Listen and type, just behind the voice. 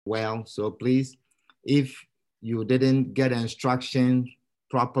well. So please, if you didn't get instruction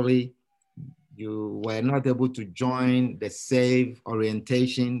properly, you were not able to join the SAVE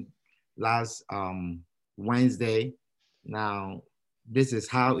orientation last Wednesday. Now, this is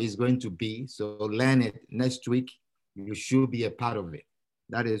how it's going to be. So learn it next week. You should be a part of it.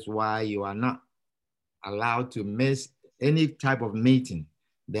 That is why you are not allowed to miss any type of meeting.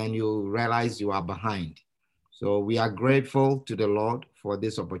 Then you realize you are behind. So we are grateful to the Lord for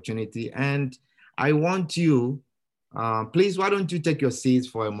this opportunity. And I want you, please, why don't you take your seats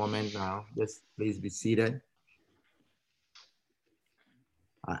for a moment now? Just please be seated.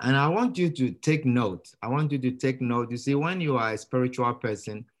 And I want you to take note. I want you to take note. You see, when you are a spiritual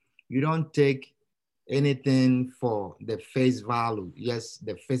person, you don't take anything for the face value, yes,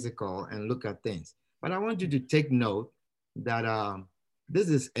 the physical, and look at things. But I want you to take note that this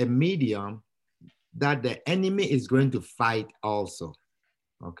is a medium that the enemy is going to fight also,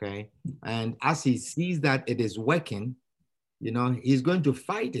 okay? And as he sees that it is working, you know, he's going to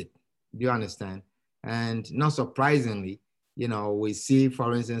fight it. Do you understand? And not surprisingly, you know, we see,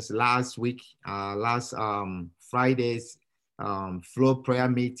 for instance, last Friday's flow prayer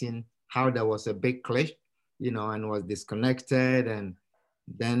meeting, how there was a big clash, you know, and was disconnected. And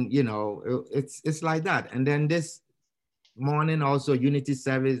then, you know, it's like that. And then this morning also, unity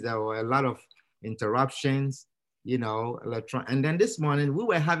service, there were a lot of interruptions, you know, and then this morning we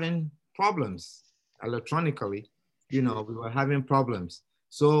were having problems electronically, you know, we were having problems.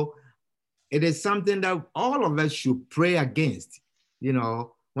 So it is something that all of us should pray against. You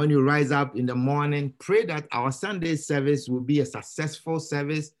know, when you rise up in the morning, pray that our Sunday service will be a successful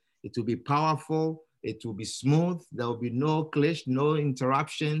service. It will be powerful. It will be smooth. There will be no clash, no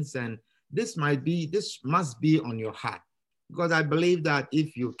interruptions. And this must be on your heart. Because I believe that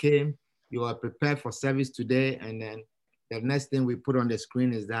if you came, you are prepared for service today, and then the next thing we put on the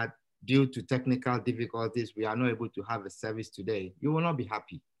screen is that due to technical difficulties, we are not able to have a service today, you will not be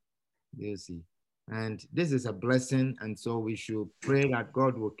happy. You see. And this is a blessing. And so we should pray that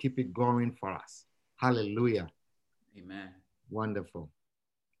God will keep it going for us. Hallelujah. Amen. Wonderful.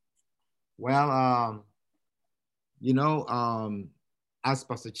 Well, you know, as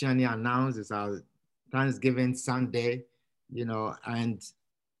Pastor Chiani announced, it's our Thanksgiving Sunday, you know, and,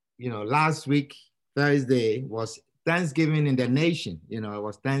 you know, last week, Thursday, was Thanksgiving in the nation. You know, it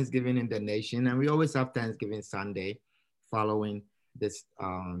was Thanksgiving in the nation. And we always have Thanksgiving Sunday following this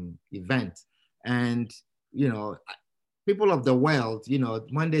event. And, you know, people of the world, you know,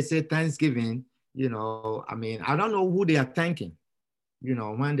 when they say Thanksgiving, you know, I mean, I don't know who they are thanking, you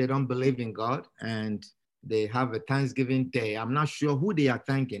know, when they don't believe in God and they have a Thanksgiving day. I'm not sure who they are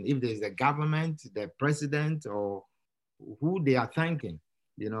thanking, if there's a government, the president, or who they are thanking,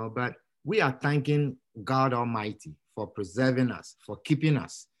 you know, but we are thanking God Almighty for preserving us, for keeping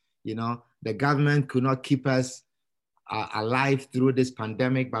us. You know, the government could not keep us alive through this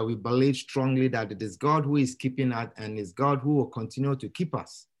pandemic, but we believe strongly that it is God who is keeping us, and it's God who will continue to keep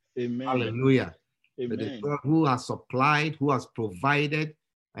us. Amen. Hallelujah. Amen. It is God who has supplied, who has provided,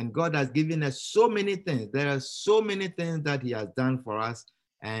 and God has given us so many things. There are so many things that He has done for us,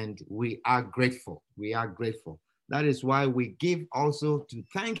 and we are grateful. We are grateful. That is why we give also to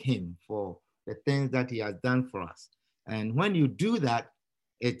thank Him for the things that He has done for us. And when you do that,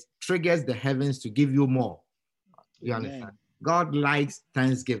 it triggers the heavens to give you more. You understand? God likes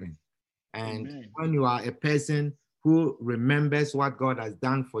thanksgiving. And when you are a person who remembers what God has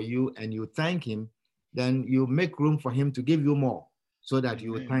done for you and you thank Him, then you make room for Him to give you more so that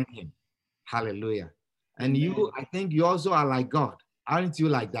you will thank Him. Hallelujah. And you, I think you also are like God. Aren't you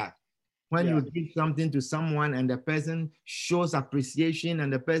like that? When you give something to someone and the person shows appreciation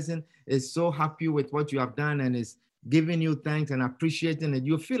and the person is so happy with what you have done and is giving you thanks and appreciating it,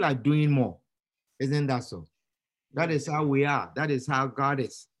 you feel like doing more. Isn't that so? That is how we are. That is how God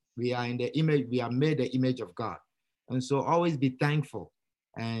is. We are in the image, we are made the image of God. And so always be thankful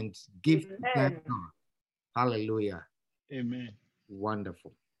and give thanks to God. Hallelujah. Amen.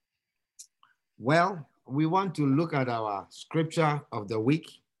 Wonderful. Well, we want to look at our scripture of the week.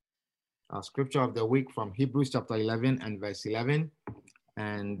 Our scripture of the week from Hebrews chapter 11 and verse 11.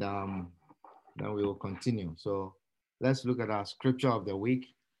 And then we will continue. So let's look at our scripture of the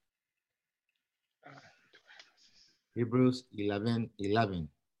week. Hebrews 11:11.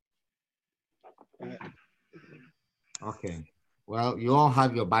 Okay. Well, you all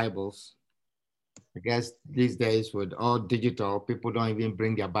have your Bibles. I guess these days with all digital, people don't even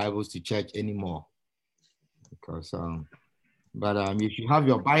bring their Bibles to church anymore. Because, if you have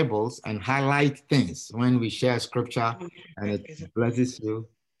your Bibles and highlight things when we share scripture and it blesses you,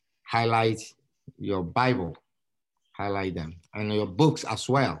 highlight your Bible. Highlight them. And your books as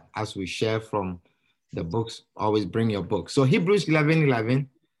well, as we share from the books, always bring your books. So Hebrews 11:11,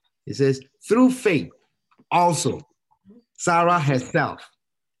 it says, through faith also, Sarah herself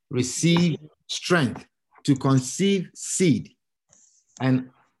received strength to conceive seed and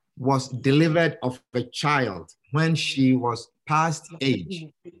was delivered of a child when she was past age,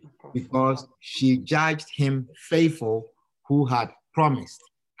 because she judged him faithful who had promised.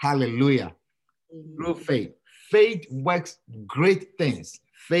 Hallelujah. Through faith. Faith works great things.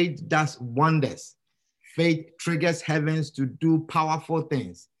 Faith does wonders. Faith triggers heavens to do powerful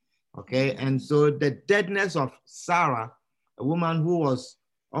things. Okay. And so the deadness of Sarah, a woman who was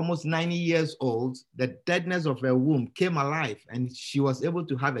almost 90 years old, the deadness of her womb came alive and she was able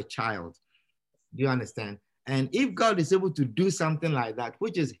to have a child. Do you understand? And if God is able to do something like that,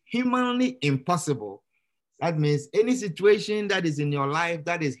 which is humanly impossible, that means any situation that is in your life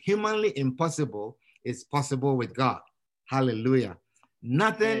that is humanly impossible is possible with God. Hallelujah.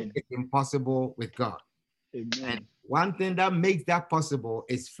 Nothing is impossible with God. Amen. And one thing that makes that possible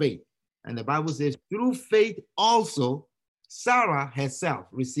is faith. And the Bible says, through faith also, Sarah herself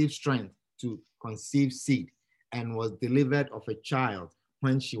received strength to conceive seed and was delivered of a child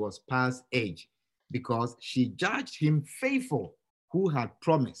when she was past age, because she judged him faithful who had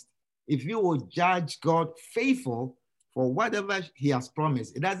promised. If you will judge God faithful for whatever he has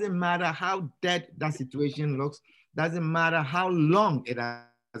promised, it doesn't matter how dead that situation looks, doesn't matter how long it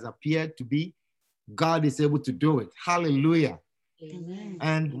has appeared to be, God is able to do it. Hallelujah. Amen.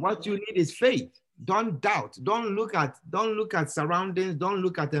 And what you need is faith. Don't doubt. Don't look at surroundings. Don't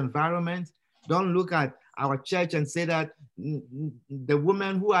look at the environment. Don't look at our church and say that the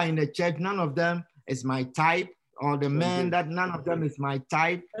women who are in the church, none of them is my type, or the men that none of them is my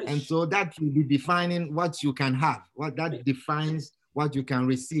type. And so that will be defining what you can have. What that defines what you can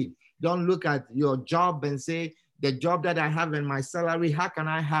receive. Don't look at your job and say, the job that I have and my salary, how can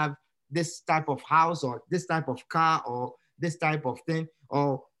I have this type of house or this type of car or this type of thing,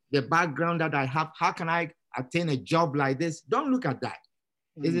 or the background that I have, how can I attain a job like this? Don't look at that.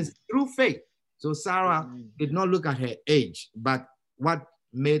 It is through faith. So Sarah did not look at her age, but what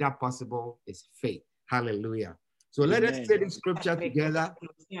made her possible is faith. Hallelujah. So let us say this scripture together.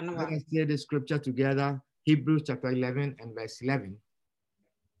 Let us say this scripture together. Hebrews chapter 11 and verse 11.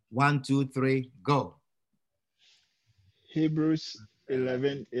 1, 2, 3, go. Hebrews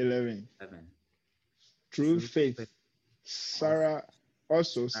 11:11. Through faith, Sarah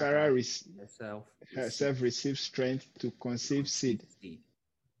herself received strength to conceive seed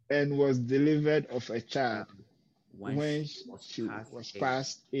and was delivered of a child when she was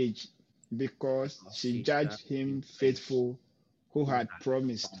past age, because she judged him faithful who had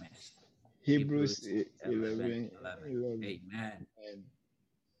promised. Hebrews 11:11. Amen.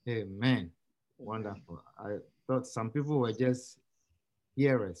 Amen. Wonderful. I thought some people were just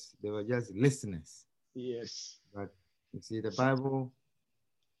hearers, they were just listeners. Yes. But you see, the Bible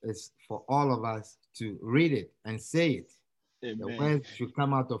is for all of us to read it and say it. Amen. The words should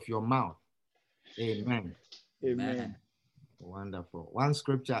come out of your mouth. Amen. Amen. Wonderful. One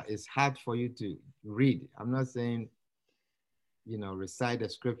scripture is hard for you to read. I'm not saying, recite the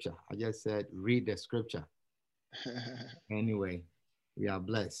scripture. I just said read the scripture. Anyway, we are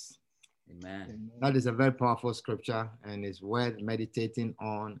blessed. Amen. That is a very powerful scripture, and it's worth meditating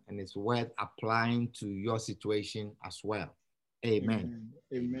on, and it's worth applying to your situation as well. Amen.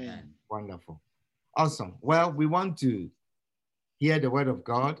 Amen. Wonderful. Awesome. Well, we want to hear the word of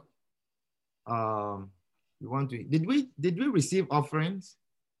God. We want to. Did we receive offerings?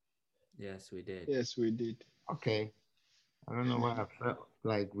 Yes, we did. Yes, we did. Okay. I don't know why I felt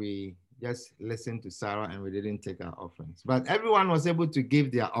like we just listened to Sarah and we didn't take our offerings. But everyone was able to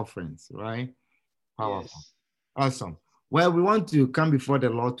give their offerings, right? Powerful. Yes. Awesome. Well, we want to come before the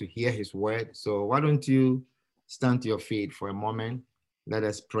Lord to hear his word. So why don't you stand to your feet for a moment? Let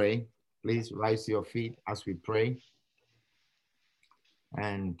us pray. Please rise to your feet as we pray.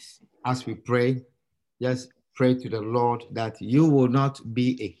 And as we pray, just pray to the Lord that you will not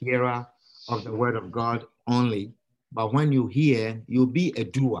be a hearer of the word of God only, but when you hear, you'll be a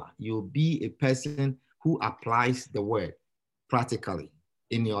doer. You'll be a person who applies the word practically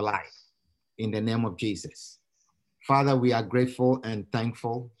in your life, in the name of Jesus. Father, we are grateful and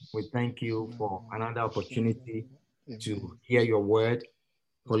thankful. We thank you for another opportunity to hear your word.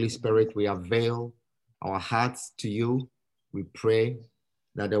 Holy Spirit, we avail our hearts to you. We pray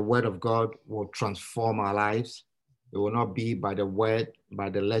that the word of God will transform our lives. It will not be by the word, by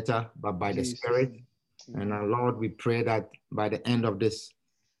the letter, but by the Spirit. And our Lord, we pray that by the end of this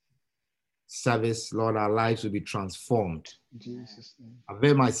service, Lord, our lives will be transformed. Jesus' name. I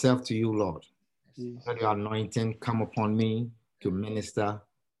avail myself to you, Lord. Let your anointing come upon me to minister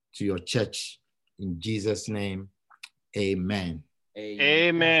to your church. In Jesus' name, amen.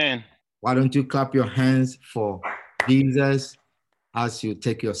 Amen. Why don't you clap your hands for Jesus as you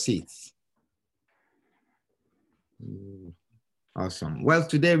take your seats? Awesome. Well,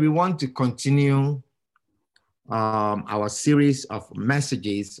 today we want to continue our series of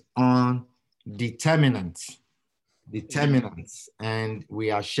messages on determinants. And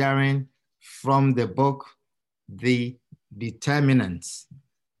we are sharing from the book, The Determinants.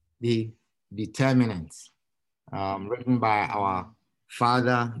 Written by our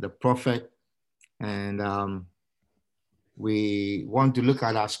father, the prophet. And we want to look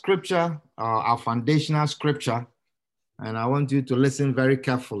at our scripture, our foundational scripture. And I want you to listen very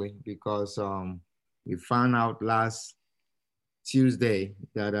carefully because we found out last Tuesday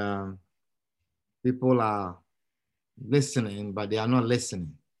that people are listening, but they are not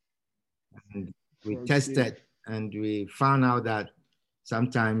listening. And we tested and we found out that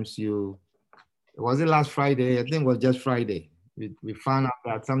sometimes was it last Friday? I think it was just Friday. We found out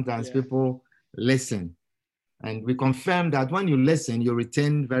that sometimes people listen. And we confirmed that when you listen, you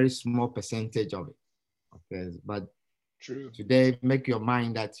retain very small percentage of it. Okay, but today, make your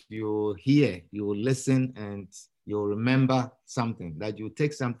mind that you hear, you will listen, and you'll remember something, that you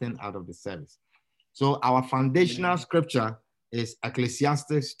take something out of the service. So our foundational scripture is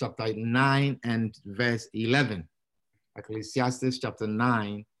Ecclesiastes chapter 9 and verse 11. Ecclesiastes chapter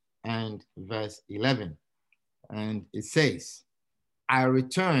 9 and verse 11. And it says, I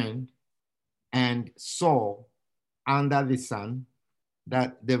returned and saw under the sun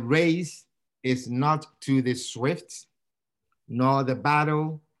that the race is not to the swift, nor the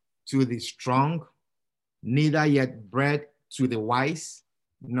battle to the strong, neither yet bread to the wise,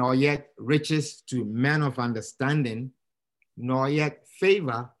 nor yet riches to men of understanding, nor yet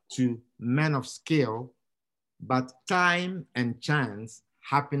favor to men of skill, but time and chance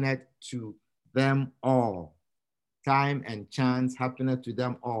happeneth to them all. Time and chance happeneth to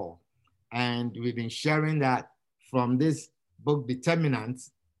them all. And we've been sharing that from this book,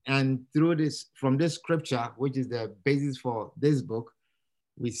 Determinants, and through this, from this scripture, which is the basis for this book,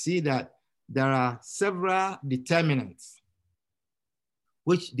 we see that there are several determinants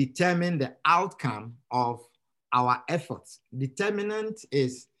which determine the outcome of our efforts. Determinant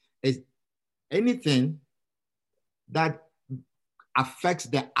is anything that affects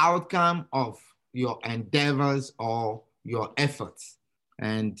the outcome of your endeavors or your efforts.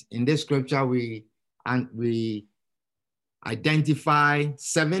 And in this scripture, we identify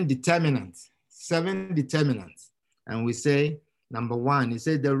seven determinants. And we say, number one, it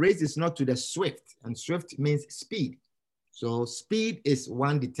says the race is not to the swift, and swift means speed. So speed is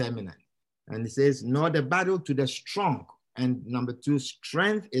one determinant. And it says, nor the battle to the strong. And number two,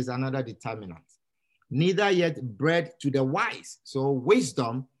 strength is another determinant. Neither yet bread to the wise. So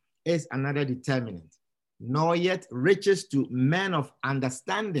wisdom is another determinant. Nor yet riches to men of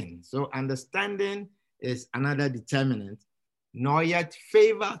understanding. So understanding is another determinant. Nor yet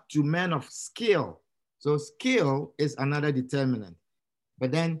favor to men of skill. So skill is another determinant.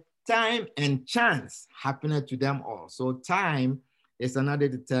 But then time and chance happened to them all. So time is another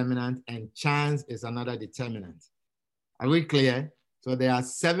determinant and chance is another determinant. Are we clear? So there are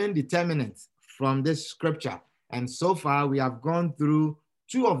seven determinants from this scripture. And so far we have gone through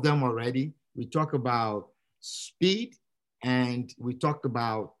two of them already. We talked about speed and we talked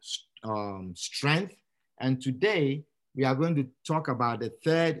about strength. And today we are going to talk about the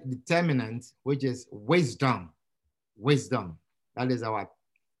third determinant, which is wisdom. Wisdom. That is our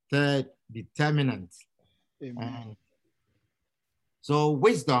third determinant. So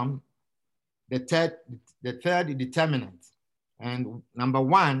wisdom, the third determinant. And number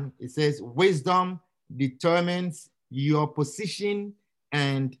one, it says wisdom determines your position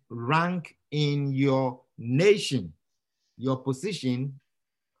and rank in your nation. Your position,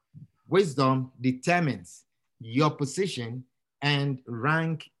 wisdom determines your position and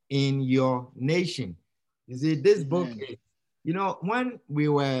rank in your nation. You see, this book is, you know, when we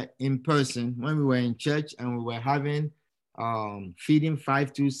were in person, when we were in church and we were having feeding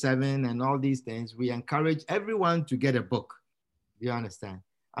 527 and all these things, we encourage everyone to get a book. You understand?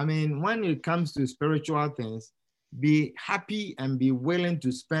 I mean, when it comes to spiritual things, be happy and be willing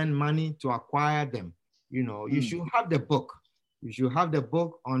to spend money to acquire them. You know, you should have the book. You should have the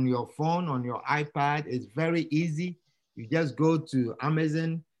book on your phone, on your iPad. It's very easy. You just go to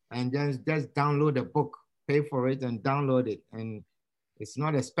Amazon and just download the book, pay for it and download it. And it's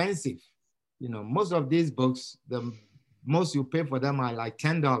not expensive. You know, most of these books, the most you pay for them are like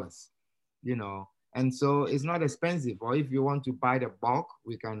 $10, you know, and so it's not expensive. Or if you want to buy the bulk,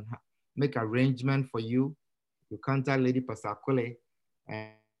 we can make arrangement for you. You contact Lady Pastor Akule,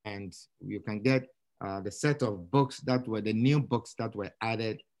 and you can get the set of books that were the new books that were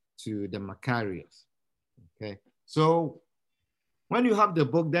added to the Macarius. Okay, so when you have the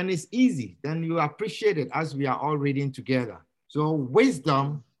book, then it's easy. Then you appreciate it as we are all reading together. So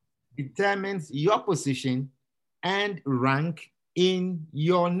wisdom determines your position and rank in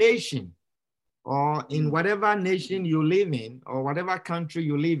your nation, or in whatever nation you live in, or whatever country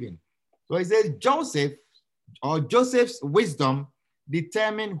you live in. So it says Joseph's wisdom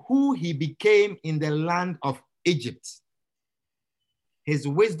determined who he became in the land of Egypt. His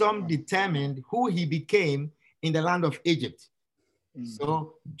wisdom determined who he became in the land of Egypt.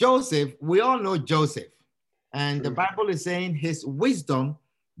 So Joseph, we all know Joseph. And the Bible is saying his wisdom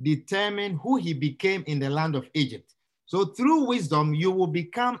determined who he became in the land of Egypt. So through wisdom, you will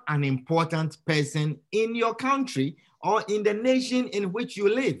become an important person in your country or in the nation in which you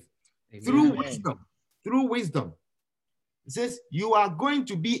live. Amen. Through wisdom. It says you are going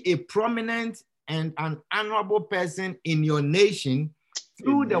to be a prominent and an honorable person in your nation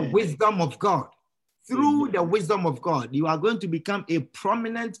through the wisdom of God. Through the wisdom of God, you are going to become a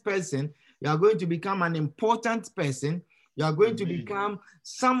prominent person. You are going to become an important person. You are going to become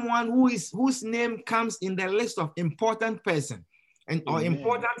someone whose name comes in the list of important person and or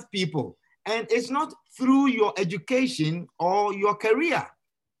important people. And it's not through your education or your career.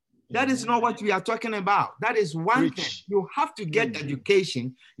 That is not what we are talking about. That is one thing. You have to get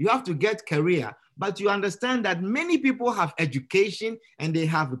education. You have to get career. But you understand that many people have education and they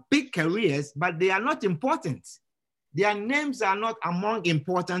have big careers, but they are not important. Their names are not among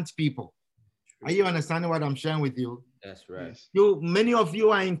important people. Are you understanding what I'm sharing with you? That's right. Many of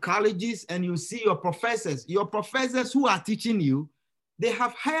you are in colleges and you see your professors who are teaching you, they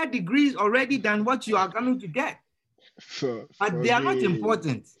have higher degrees already than what you are going to get. But they are not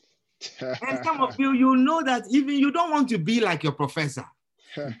important. And some of you, you know that even you don't want to be like your professor.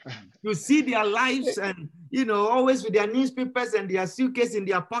 You see their lives and, always with their newspapers and their suitcase in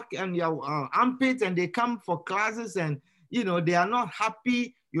their pocket and their armpits, and they come for classes and, they are not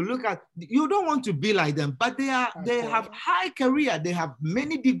happy. You don't want to be like them, but they have high career. They have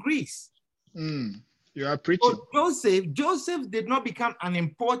many degrees. You are preaching. So Joseph did not become an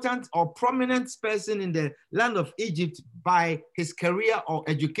important or prominent person in the land of Egypt by his career or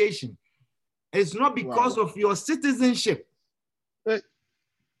education. It's not because of your citizenship.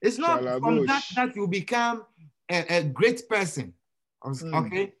 It's not from that you become a great person,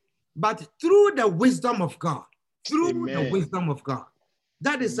 okay? But through the wisdom of God, the wisdom of God,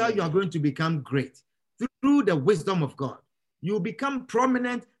 that is how you are going to become great. Through the wisdom of God, you become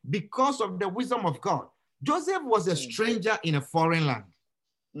prominent because of the wisdom of God. Joseph was a stranger in a foreign land.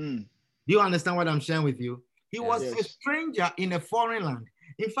 Do you understand what I'm sharing with you? He was a stranger in a foreign land.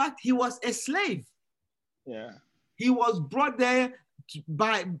 In fact, he was a slave. He was brought there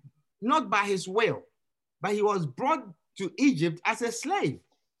not by his will, but he was brought to Egypt as a slave.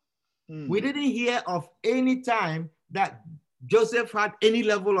 We didn't hear of any time that Joseph had any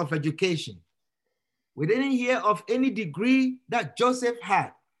level of education. We didn't hear of any degree that Joseph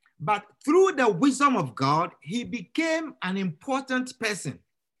had. But through the wisdom of God, he became an important person.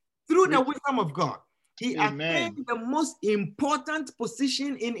 Through the wisdom of God, he attained the most important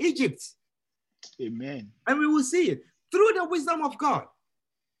position in Egypt. Amen. And we will see it through the wisdom of God.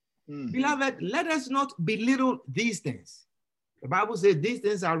 Beloved, let us not belittle these things. The Bible says these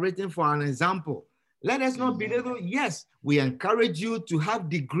things are written for an example. Let us not belittle. Yes, we encourage you to have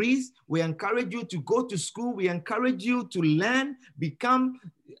degrees. We encourage you to go to school. We encourage you to learn, become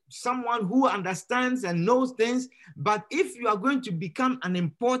someone who understands and knows things. But if you are going to become an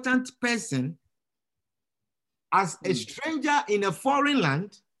important person as a stranger in a foreign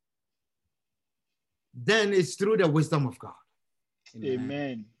land, then it's through the wisdom of God.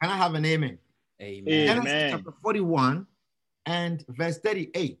 Amen. Can I have an amen? Amen. Genesis chapter 41 and verse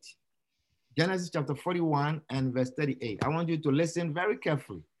 38. Genesis chapter 41 and verse 38. I want you to listen very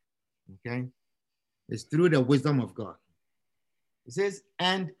carefully. Okay? It's through the wisdom of God. It says,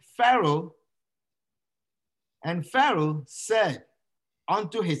 and Pharaoh said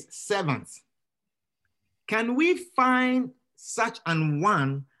unto his servants, can we find such an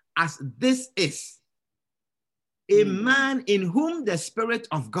one as this is, a man in whom the Spirit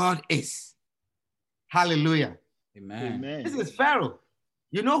of God is? Hallelujah. Amen. This is Pharaoh.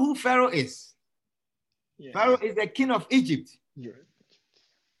 You know who Pharaoh is? Pharaoh is the king of Egypt.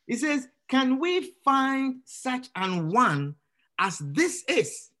 He says, can we find such an one as this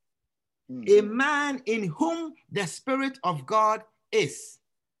is, a man in whom the Spirit of God is?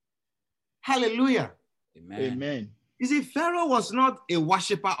 Hallelujah. Amen. You see, Pharaoh was not a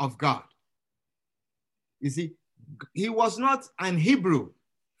worshiper of God. You see, he was not an Hebrew.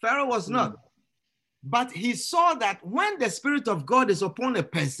 Pharaoh was not. But he saw that when the Spirit of God is upon a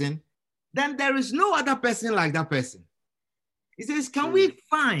person, then there is no other person like that person. He says, can we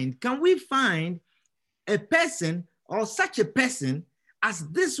find a person or such a person as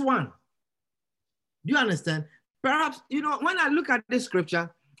this one? Do you understand? Perhaps, you know, when I look at this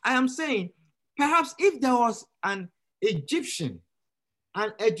scripture, I am saying, perhaps if there was an Egyptian,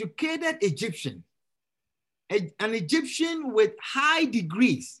 an educated Egyptian, an Egyptian with high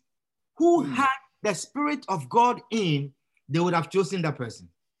degrees who had the Spirit of God in, they would have chosen that person.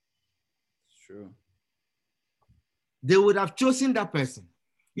 True. They would have chosen that person.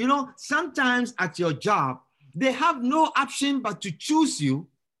 You know, sometimes at your job, they have no option but to choose you,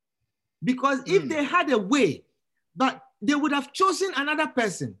 because if they had a way, but they would have chosen another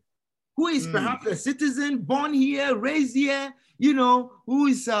person who is perhaps a citizen, born here, raised here, you know, who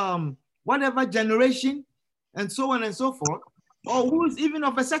is whatever generation, and so on and so forth, or who is even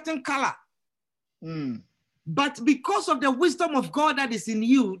of a certain color. But because of the wisdom of God that is in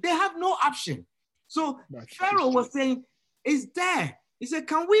you, they have no option. So Pharaoh was saying, is there? He said,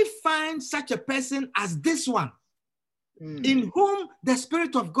 can we find such a person as this one, in whom the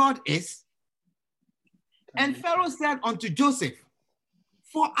Spirit of God is? And Pharaoh said unto Joseph,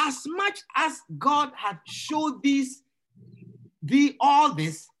 for as much as God had showed thee all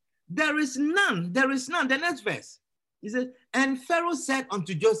this, there is none. The next verse, he said, and Pharaoh said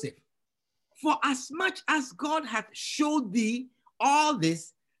unto Joseph, for as much as God hath showed thee all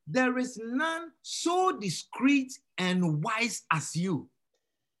this, there is none so discreet and wise as you.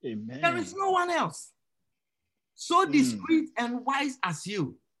 Amen. There is no one else so discreet and wise as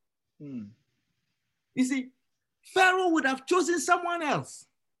you. You see, Pharaoh would have chosen someone else.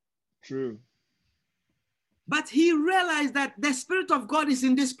 True. But he realized that the Spirit of God is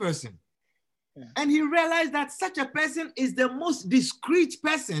in this person. And he realized that such a person is the most discreet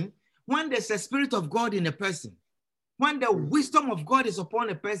person when there's a Spirit of God in a person. When the wisdom of God is upon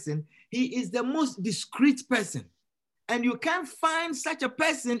a person, he is the most discreet person. And you can't find such a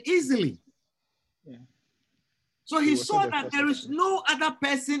person easily. So he saw that there is no other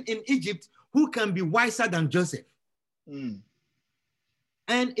person in Egypt who can be wiser than Joseph. And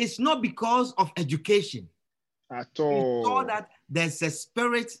it's not because of education. At all. He saw that there's a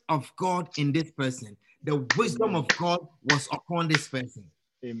Spirit of God in this person. The wisdom of God was upon this person.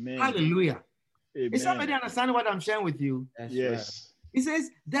 Amen. Hallelujah. Amen. Is somebody understanding what I'm sharing with you? Yes. He says,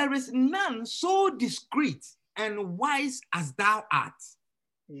 there is none so discreet and wise as thou art.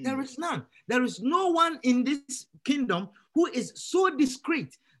 There is none. There is no one in this kingdom who is so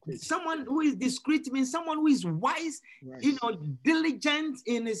discreet. Someone who is discreet means someone who is wise, you know, diligent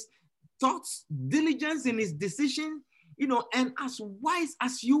in his thoughts, diligence in his decision, you know, and as wise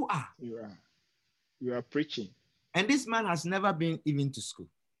as you are. You are preaching. And this man has never been even to school.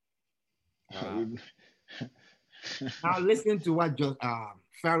 Now listen to what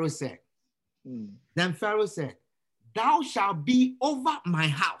Pharaoh said. Then Pharaoh said, thou shalt be over my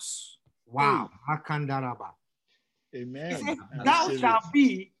house. Wow. Amen. He said, thou shalt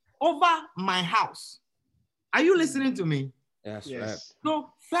be over my house. Are you listening to me? Yes. Yes. Right.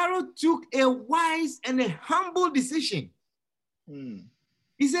 So Pharaoh took a wise and a humble decision.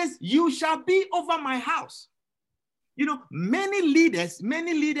 He says, you shall be over my house. You know, many leaders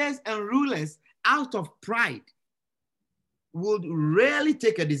and rulers out of pride would rarely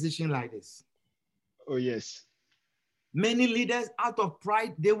take a decision like this. Oh, yes. Many leaders out of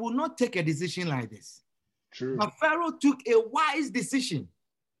pride, they will not take a decision like this. True. But Pharaoh took a wise decision.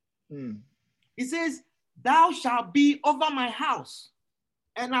 He says, thou shalt be over my house,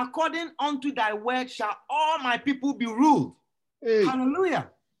 and according unto thy word shall all my people be ruled. Hey. Hallelujah.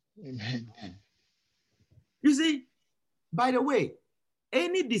 Amen. You see, by the way,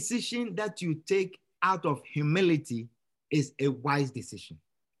 any decision that you take out of humility is a wise decision.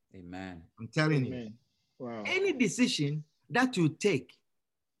 Amen. I'm telling Amen. you. Wow. Any decision that you take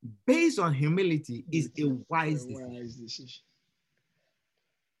based on humility is a wise decision.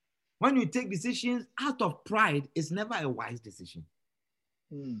 When you take decisions out of pride, it's never a wise decision.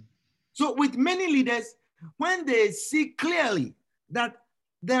 So with many leaders, when they see clearly that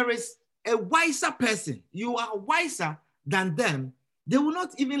there is a wiser person, you are wiser than them, they will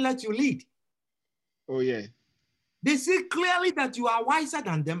not even let you lead. Oh, yeah. They see clearly that you are wiser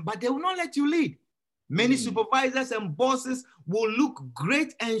than them, but they will not let you lead. Many supervisors and bosses will look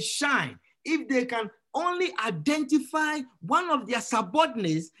great and shine if they can only identify one of their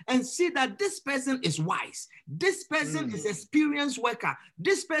subordinates and see that this person is wise. This person is an experienced worker.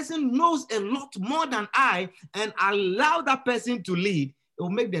 This person knows a lot more than I, and allow that person to lead. It will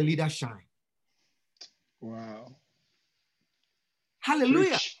make the leader shine. Wow.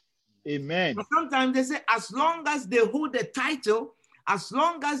 Hallelujah. Preach. Amen. But sometimes they say, as long as they hold the title, as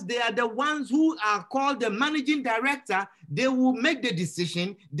long as they are the ones who are called the managing director, they will make the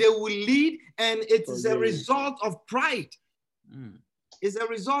decision, they will lead, and it is a result of pride. It's a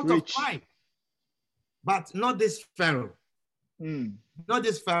result of pride. But not this Pharaoh. Not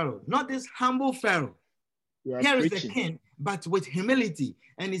this Pharaoh. Not this humble Pharaoh. Here is the king, but with humility.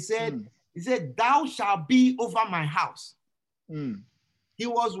 And he said, thou shalt be over my house. He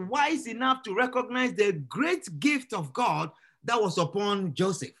was wise enough to recognize the great gift of God that was upon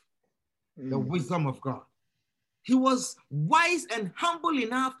Joseph, the wisdom of God. He was wise and humble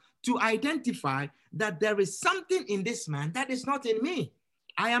enough to identify that there is something in this man that is not in me.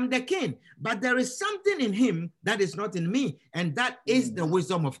 I am the king, but there is something in him that is not in me, and that is the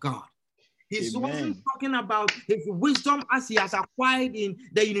wisdom of God. He wasn't talking about his wisdom as he has acquired in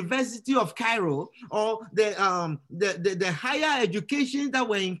the University of Cairo or the higher education that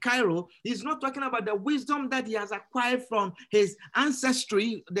were in Cairo. He's not talking about the wisdom that he has acquired from his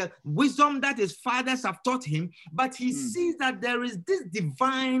ancestry, the wisdom that his fathers have taught him, but he sees that there is this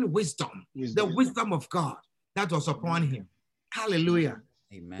divine wisdom, the wisdom of God that was upon him. Hallelujah.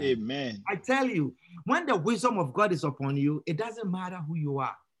 Amen. Amen. I tell you, when the wisdom of God is upon you, it doesn't matter who you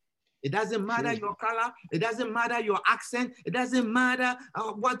are. It doesn't matter your color. It doesn't matter your accent. It doesn't matter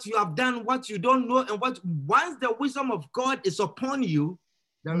what you have done, what you don't know. And once the wisdom of God is upon you,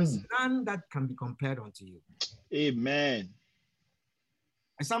 there is none that can be compared unto you. Amen.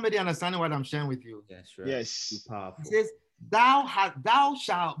 Is somebody understanding what I'm sharing with you? Yes, right. Yes. It says, thou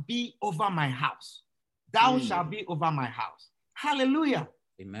shalt be over my house. Thou shalt be over my house. Hallelujah.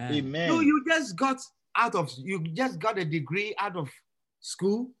 Amen. Amen. So you just got a degree out of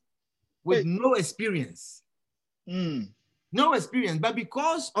school with no experience. No experience. But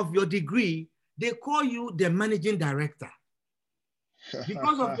because of your degree, they call you the managing director.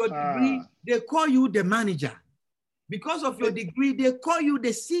 Because of your degree, they call you the manager. Because of your degree, they call you the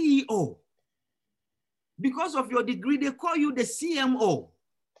CEO. Because of your degree, they call you the CMO.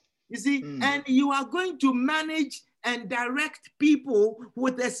 You see, and you are going to manage and direct people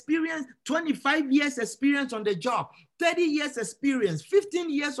with experience, 25 years experience on the job, 30 years experience, 15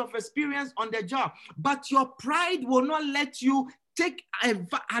 years of experience on the job. But your pride will not let you take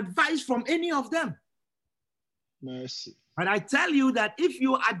advice from any of them. Mercy. But I tell you that if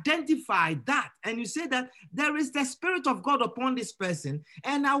you identify that and you say that there is the Spirit of God upon this person,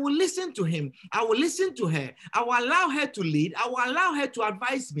 and I will listen to him, I will listen to her, I will allow her to lead, I will allow her to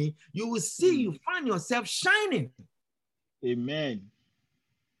advise me, you will see, you find yourself shining. Amen.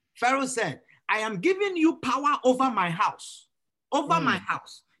 Pharaoh said, I am giving you power over my house. Over my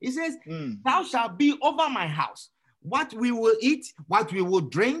house. He says, thou shalt be over my house. What we will eat, what we will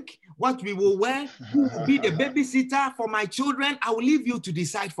drink, what we will wear, who will be the babysitter for my children, I will leave you to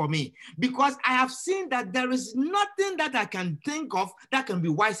decide for me. Because I have seen that there is nothing that I can think of that can be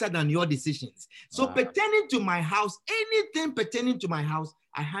wiser than your decisions. So pertaining to my house, anything pertaining to my house,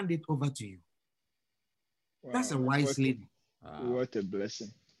 I hand it over to you. Wow. That's a wise leader. What a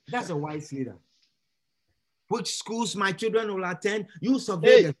blessing. That's a wise leader. Which schools my children will attend, you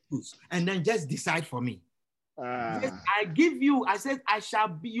survey the schools and then just decide for me. Yes, I give you, I said,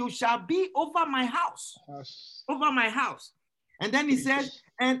 you shall be over my house. Over my house. And then he says,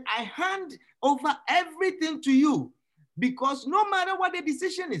 and I hand over everything to you, because no matter what the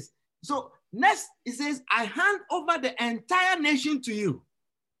decision is. So next, he says, I hand over the entire nation to you.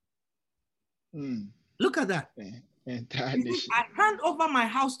 Look at that. Entire nation. Says, I hand over my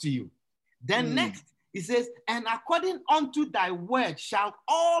house to you. Then next, he says, and according unto thy word shall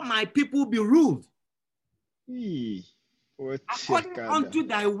all my people be ruled. According unto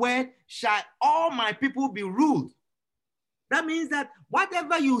thy word shall all my people be ruled. That means that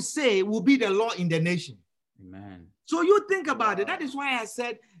whatever you say will be the law in the nation. Amen. So you think about it. That is why I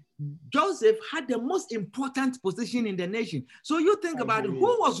said Joseph had the most important position in the nation. So you think about it. Who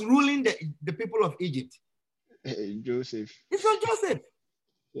was ruling the people of Egypt? Joseph. It was Joseph.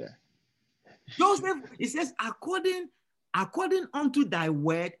 Yeah. Joseph, it says, according unto thy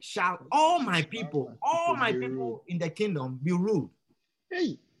word shall all my people in the kingdom be ruled.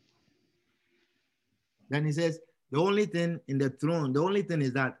 Hey. Then he says, the only thing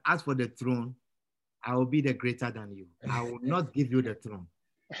is that as for the throne, I will be the greater than you. I will not give you the throne.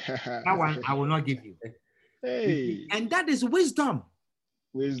 That one I will not give you. Hey. And that is wisdom.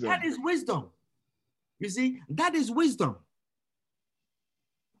 Wisdom. That is wisdom. You see, that is wisdom.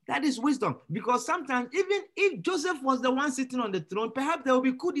 That is wisdom. Because sometimes, even if Joseph was the one sitting on the throne, perhaps there will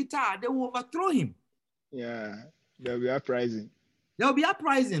be coup d'etat. They will overthrow him. Yeah, there will be uprising. There will be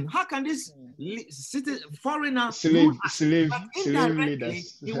uprising. How can this foreigner rule us? But indirectly,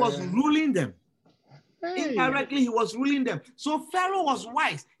 he was ruling them. Indirectly, he was ruling them. So Pharaoh was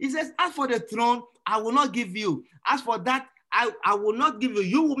wise. He says, as for the throne, I will not give you. As for that, I will not give you.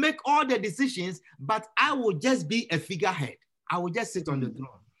 You will make all the decisions, but I will just be a figurehead. I will just sit on the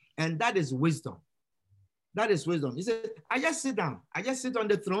throne. And that is wisdom. That is wisdom. He said, I just sit down. I just sit on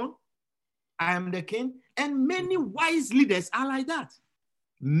the throne. I am the king. And many wise leaders are like that.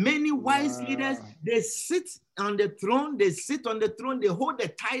 Many wise leaders, they sit on the throne. They sit on the throne. They hold the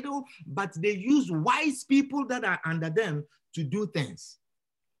title, but they use wise people that are under them to do things.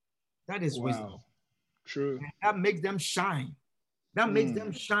 That is wisdom. True. And that makes them shine. That makes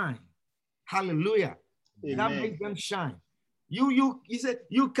them shine. Hallelujah. Amen. That makes them shine. He said,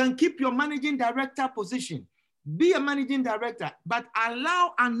 you can keep your managing director position. Be a managing director, but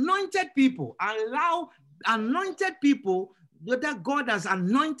allow anointed people that God has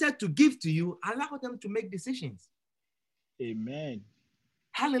anointed to give to you, allow them to make decisions. Amen.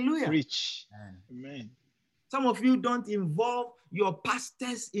 Hallelujah. Preach. Amen. Some of you don't involve your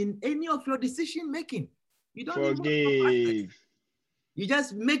pastors in any of your decision making. You don't involve your pastors. You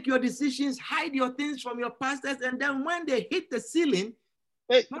just make your decisions, hide your things from your pastors, and then when they hit the ceiling,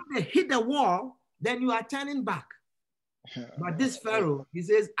 when they hit the wall, then you are turning back. But this Pharaoh, he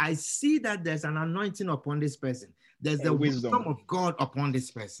says, I see that there's an anointing upon this person. There's the wisdom of God upon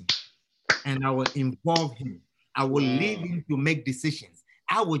this person. And I will involve him. I will lead him to make decisions.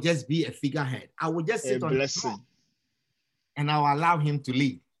 I will just be a figurehead. I will just sit on the throne, and I will allow him to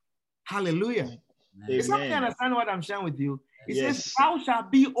lead. Hallelujah. Does somebody understand what I'm sharing with you? He says, thou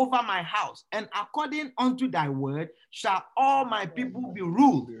shalt be over my house, and according unto thy word shall all my people be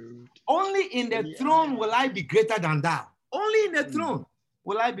ruled. Only in the throne will I be greater than thou. Only in the throne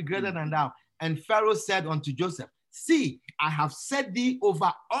will I be greater than thou. And Pharaoh said unto Joseph, see, I have set thee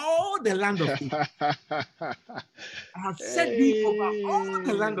over all the land of Egypt. I have set thee over all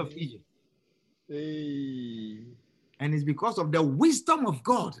the land of Egypt. And it's because of the wisdom of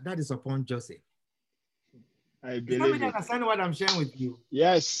God that is upon Joseph. I believe Somebody understand what I'm sharing with you?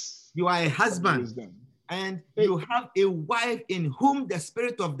 Yes. You are a husband, and you have a wife in whom the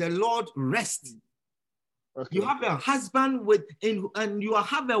Spirit of the Lord rests. Okay. You have a husband and you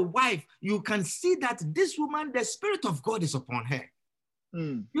have a wife. You can see that this woman, the Spirit of God is upon her.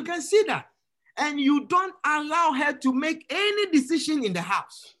 You can see that. And you don't allow her to make any decision in the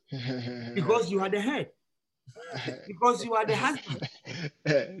house because you are the head. Because you are the husband.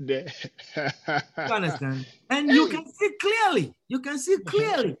 You understand? And you can see clearly. You can see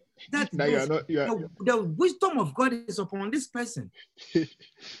clearly that the wisdom of God is upon this person.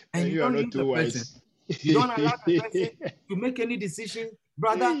 And you don't use the person. You don't allow the person to make any decision.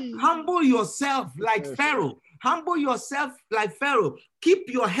 Brother, humble yourself like Pharaoh. Humble yourself like Pharaoh. Keep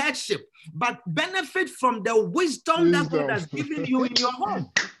your headship, but benefit from the wisdom that God has given you in your home.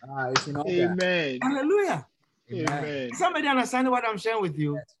 Amen. Hallelujah. Amen. Somebody understand what I'm sharing with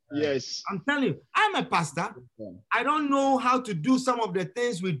you? Yes. I'm telling you, I'm a pastor. I don't know how to do some of the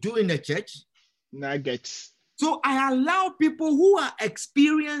things we do in the church. Nuggets. So I allow people who are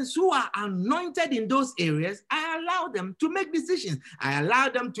experienced, who are anointed in those areas, I allow them to make decisions. I allow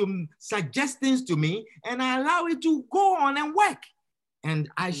them to suggest things to me, and I allow it to go on and work. And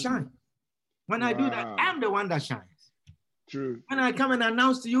I shine. When I do that, I'm the one that shines. True. When I come and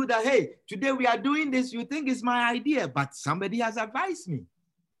announce to you that, hey, today we are doing this, you think it's my idea, but somebody has advised me.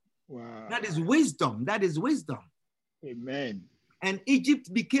 Wow. That is wisdom. That is wisdom. Amen. And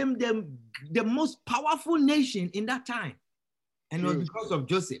Egypt became the most powerful nation in that time. And it was because of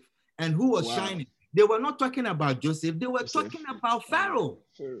Joseph. And who was shining? They were not talking about Joseph. They were talking about Pharaoh.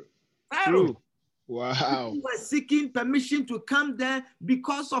 Pharaoh. True. Wow. People were seeking permission to come there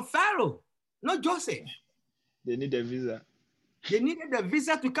because of Pharaoh, not Joseph. They need a visa. They needed a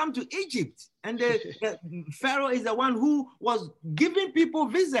visa to come to Egypt. And the Pharaoh is the one who was giving people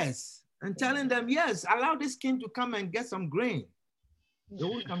visas and telling them, yes, allow this king to come and get some grain. They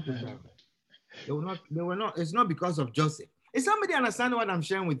won't come to Pharaoh. They were not. It's not because of Joseph. Is somebody understand what I'm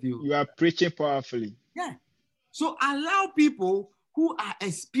sharing with you? You are preaching powerfully. Yeah. So allow people who are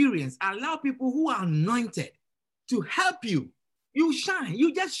experienced, allow people who are anointed to help you. You shine.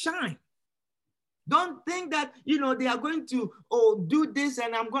 You just shine. Don't think that, they are going to do this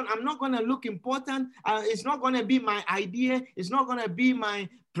and I'm not going to look important. It's not going to be my idea. It's not going to be my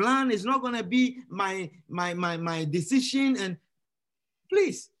plan. It's not going to be my decision. And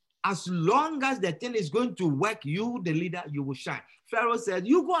please, as long as the thing is going to work, you, the leader, you will shine. Pharaoh said,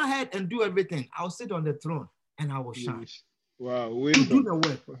 you go ahead and do everything. I'll sit on the throne and I will shine. Wow. You do the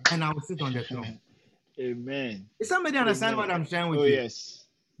work and I will sit on the throne. Amen. Does somebody understand Amen. what I'm sharing with Oh, you? yes.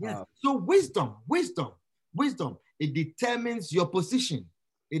 Yes. So wisdom, it determines your position.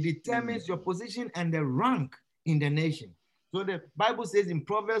 It determines your position and the rank in the nation. So the Bible says in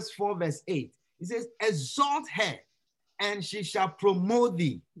Proverbs 4 verse 8, it says, exalt her and she shall promote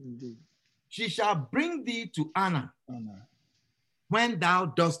thee. Indeed. She shall bring thee to honor Honor. when thou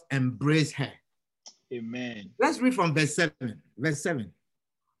dost embrace her. Amen. Let's read from verse 7. Verse 7.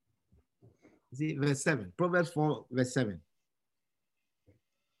 See, verse 7. Proverbs 4 verse 7.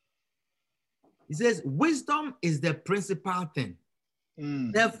 It says, wisdom is the principal thing.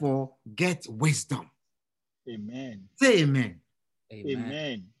 Therefore, get wisdom. Amen. Say amen.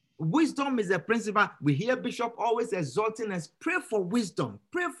 Amen. Wisdom is the principal. We hear Bishop always exhorting us, pray for wisdom.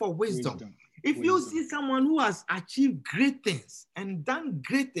 Pray for wisdom. If you see someone who has achieved great things and done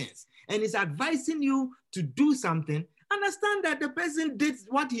great things and is advising you to do something, understand that the person did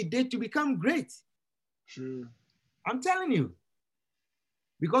what he did to become great. True. I'm telling you.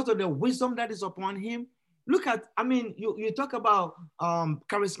 Because of the wisdom that is upon him. Look at, I mean, you talk about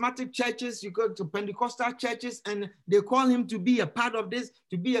charismatic churches, you go to Pentecostal churches, and they call him to be a part of this,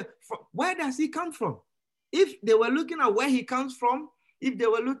 where does he come from? If they were looking at where he comes from, if they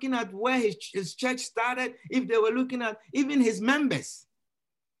were looking at where his church started, if they were looking at even his members.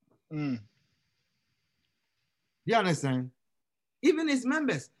 You understand? Even his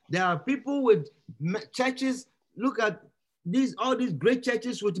members. There are people with churches, look at all these great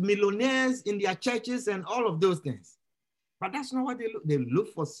churches with millionaires in their churches and all of those things. But that's not what they look. They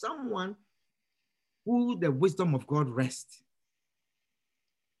look for someone who the wisdom of God rests.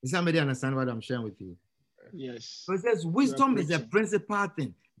 Does somebody understand what I'm sharing with you? Yes. So it says wisdom is the principal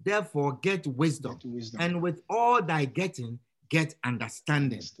thing. Therefore, get wisdom. And with all thy getting, get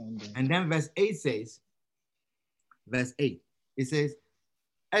understanding. And then verse 8 says, it says,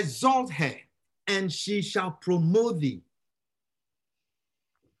 exalt her, and she shall promote thee.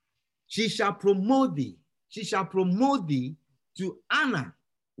 She shall promote thee. She shall promote thee to honor.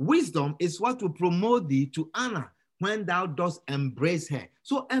 Wisdom is what will promote thee to honor when thou dost embrace her.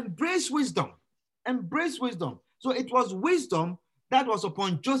 So embrace wisdom. Embrace wisdom. So it was wisdom that was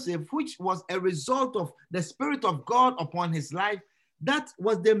upon Joseph, which was a result of the Spirit of God upon his life. That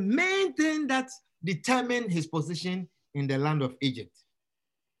was the main thing that determined his position in the land of Egypt.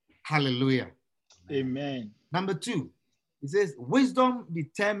 Hallelujah. Amen. Number 2. It says, wisdom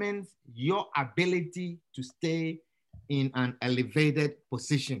determines your ability to stay in an elevated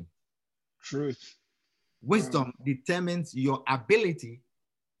position. Truth. Wisdom determines your ability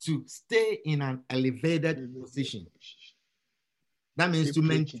to stay in an elevated position. That means to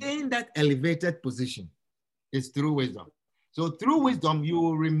maintain that elevated position is through wisdom. So through wisdom, you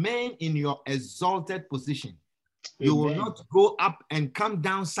will remain in your exalted position. You will not go up and come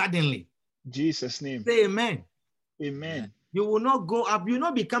down suddenly. Jesus' name. Say amen. Amen. You will not go up. You will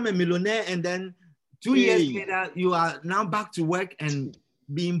not become a millionaire and then 2 years later, you are now back to work and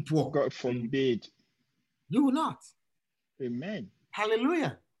being poor. God forbid. You will not. Amen.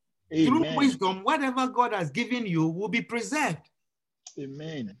 Hallelujah. Amen. Through wisdom, whatever God has given you will be preserved.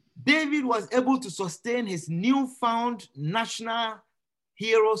 Amen. David was able to sustain his newfound national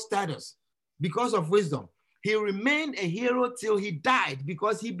hero status because of wisdom. He remained a hero till he died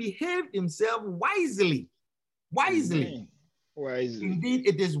because he behaved himself wisely. Wisely. Indeed,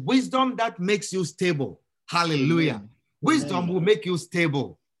 it is wisdom that makes you stable. Hallelujah. Amen. Wisdom will make you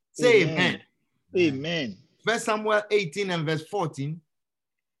stable. Say amen. Amen. 1 Samuel 18 and verse 14.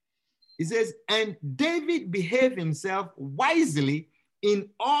 It says, and David behaved himself wisely in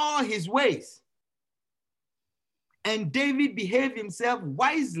all his ways. And David behaved himself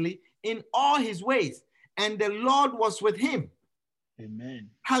wisely in all his ways. And the Lord was with him. Amen.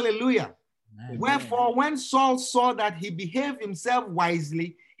 Hallelujah. Amen. Wherefore, when Saul saw that he behaved himself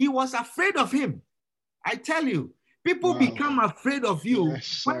wisely, he was afraid of him. I tell you, people become afraid of you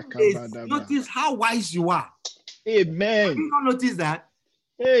when they notice how wise you are. Amen. Have you not noticed that?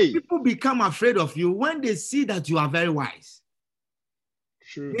 Hey. People become afraid of you when they see that you are very wise.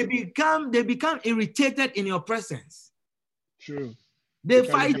 True. They become irritated in your presence. True. They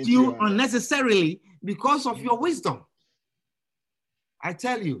fight you unnecessarily because of your wisdom. I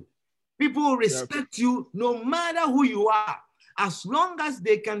tell you, people respect you no matter who you are. As long as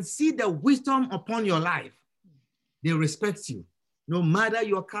they can see the wisdom upon your life, they respect you. No matter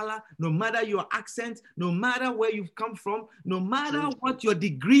your color, no matter your accent, no matter where you've come from, no matter what your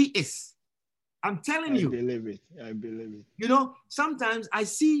degree is. I'm telling you. I believe it. I believe it. You know, sometimes I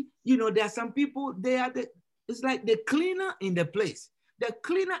see, there are some people, it's like the cleaner in the place, the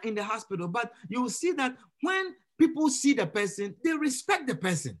cleaner in the hospital, but you will see that when people see the person, they respect the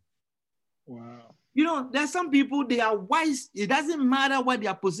person. Wow. You know, there are some people, they are wise. It doesn't matter what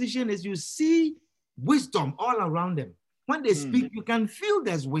their position is. You see wisdom all around them. When they speak, you can feel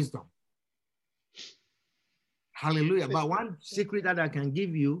there's wisdom. Hallelujah. But one secret that I can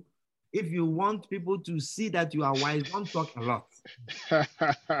give you, if you want people to see that you are wise, don't talk a lot.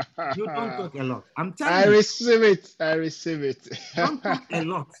 You don't talk a lot. I'm telling you. I receive it. I receive it. Don't talk a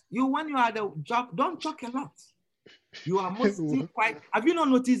lot. When you are at the job, don't talk a lot. You are mostly quiet. Have you not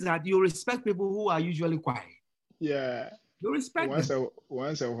noticed that you respect people who are usually quiet? Yeah. You respect them.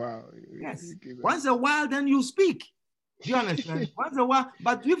 Once a while. Yes. Once a while, then you speak. Do you understand? Once a while.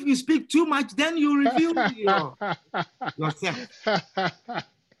 But if you speak too much, then you reveal yourself.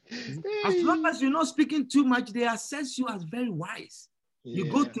 As long as you're not speaking too much, they assess you as very wise. You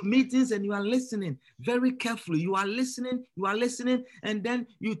go to meetings and you are listening very carefully. You are listening, and then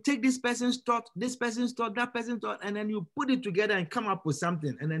you take this person's thought, that person's thought, and then you put it together and come up with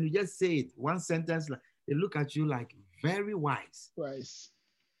something. And then you just say it, one sentence. They look at you like very wise. Wise.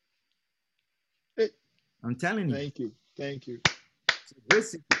 I'm telling you. Thank you.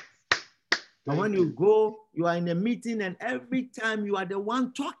 And when you go, you are in a meeting, and every time you are the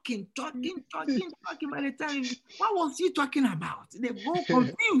one talking. By the time, what was he talking about? They go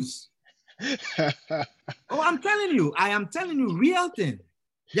confused. Oh, I'm telling you, I am telling you, real thing.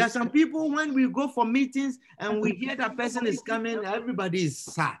 There are some people, when we go for meetings and we hear that person is coming, everybody is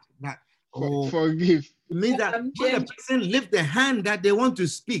sad. Forgive. It means that when the person lifts the hand that they want to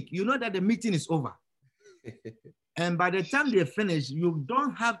speak, you know that the meeting is over. And by the time they finish, you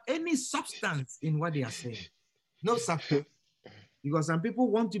don't have any substance in what they are saying. No substance. Because some people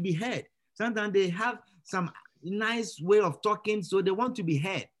want to be heard. Sometimes they have some nice way of talking, so they want to be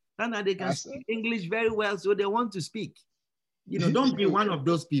heard. Sometimes they can speak English very well, so they want to speak. You know, don't be one of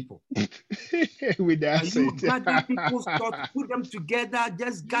those people. With that, you gather people's thoughts, put them together,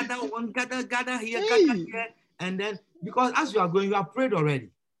 just gather here, gather here. And then, because as you are going, you are prayed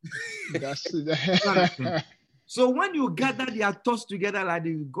already. So when you gather their thoughts together, like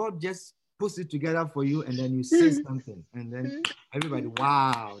God just puts it together for you, and then you say something, and then everybody,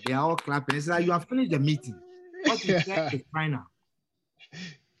 wow, they are all clapping. It's like you have finished the meeting. What you said is final.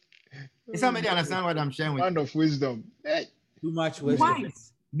 Does somebody understand what I'm sharing with you? Word of wisdom. Too much wisdom.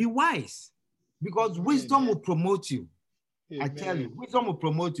 Be wise, because wisdom will promote you. I tell you, wisdom will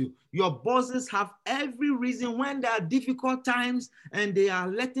promote you. Your bosses have every reason when there are difficult times and they are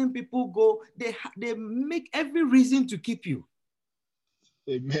letting people go, they make every reason to keep you.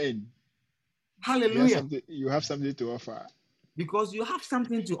 Amen. Hallelujah. You have something to offer. Because you have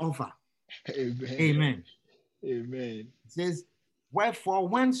something to offer. Amen. Amen. Amen. It says, wherefore,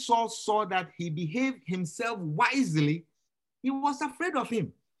 when Saul saw that he behaved himself wisely, he was afraid of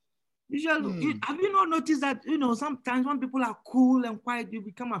him. Have you not noticed that, sometimes when people are cool and quiet, you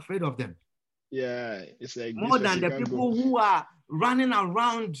become afraid of them? Yeah, it's like more than the people who are running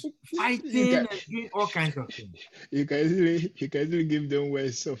around fighting and doing all kinds of things. You can easily give them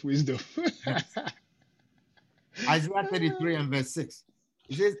words of wisdom. Yes. Isaiah 33 and verse 6.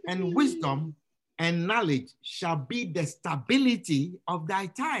 It says, and wisdom and knowledge shall be the stability of thy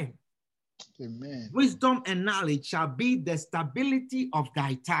time. Amen. Wisdom and knowledge shall be the stability of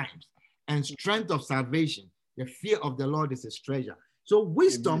thy times, and strength of salvation. The fear of the Lord is his treasure. So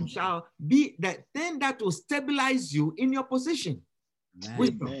wisdom shall be the thing that will stabilize you in your position.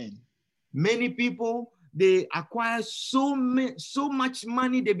 Wisdom. Amen. Many people, they acquire so much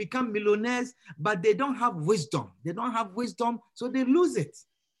money, they become millionaires, but they don't have wisdom. They don't have wisdom, so they lose it.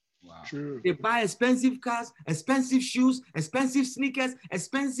 Wow. True. They buy expensive cars, expensive shoes, expensive sneakers,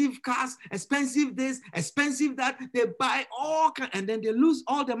 expensive cars, expensive this, expensive that. They buy all kinds, and then they lose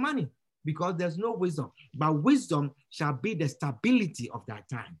all the money because there's no wisdom. But wisdom shall be the stability of thy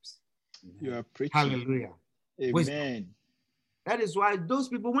times. You are preaching. Hallelujah. Amen. Wisdom. That is why those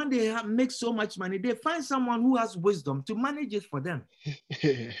people, when they make so much money, they find someone who has wisdom to manage it for them.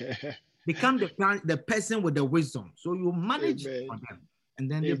 Become the person with the wisdom. So you manage it for them. And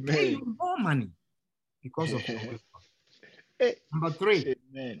then they pay you more money because of your wisdom. Number 3.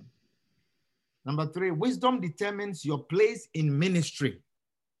 Amen. Number 3, wisdom determines your place in ministry.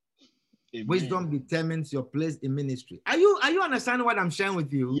 Amen. Wisdom determines your place in ministry. Are you understanding what I'm sharing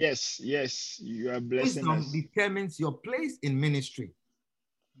with you? Yes. You are blessing us. Wisdom determines your place in ministry.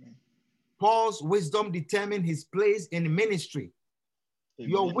 Amen. Paul's wisdom determined his place in ministry.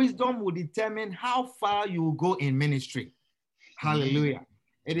 Amen. Your wisdom will determine how far you will go in ministry. Hallelujah. Amen.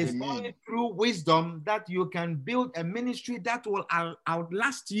 It is only through wisdom that you can build a ministry that will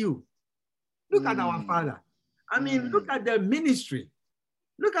outlast you. Look at our Father. I mean, look at the ministry.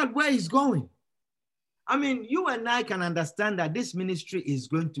 Look at where he's going. I mean, you and I can understand that this ministry is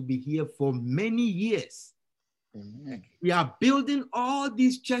going to be here for many years. Amen. We are building all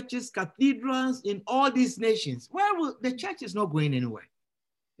these churches, cathedrals in all these nations. Where will the church is not going anywhere?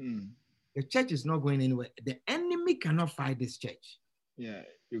 The church is not going anywhere. The enemy cannot fight this church. Yeah,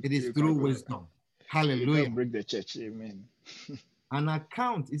 it is through wisdom. Hallelujah. You can break the church. Amen. An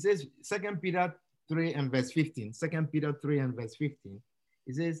account, it says 2 Peter 3 and verse 15. 2 Peter 3 and verse 15.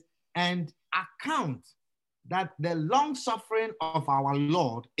 It says, and account that the long suffering of our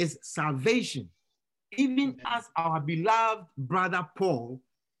Lord is salvation, even as our beloved brother Paul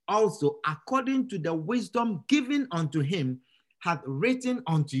also, according to the wisdom given unto him, hath written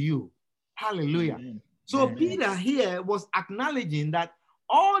unto you. Hallelujah. Amen. So Amen. Peter here was acknowledging that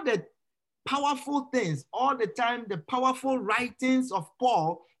all the powerful things, all the time, the powerful writings of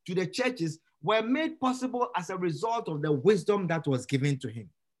Paul to the churches were made possible as a result of the wisdom that was given to him.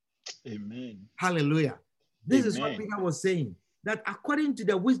 Amen. Hallelujah. This is what Peter was saying, that according to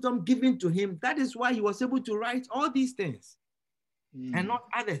the wisdom given to him, that is why he was able to write all these things and not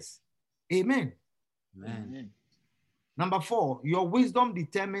others. Amen. Amen. Number 4, your wisdom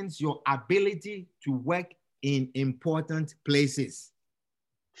determines your ability to work in important places.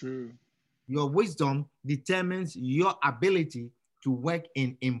 True. Your wisdom determines your ability to work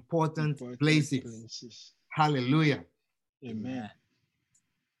in important places. Hallelujah. Amen.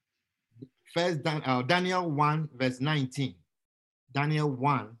 First Daniel 1 verse 19. Daniel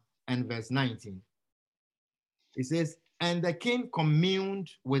 1 and verse 19. It says, and the king communed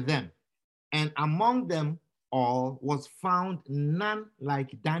with them, and among them all was found none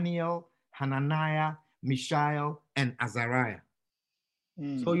like Daniel, Hananiah, Mishael, and Azariah.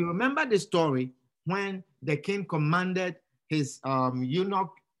 So you remember the story when the king commanded his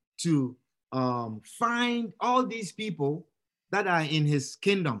eunuch to find all these people that are in his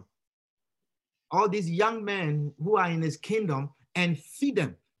kingdom, all these young men who are in his kingdom, and feed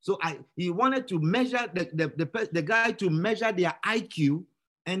them. So he wanted to measure the guy to measure their IQ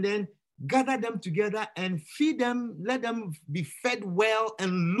and then gather them together and feed them, let them be fed well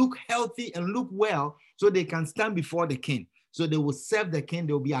and look healthy and look well so they can stand before the king. So they will serve the king,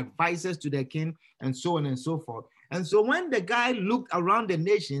 they will be advisors to the king, and so on and so forth. And so when the guy looked around the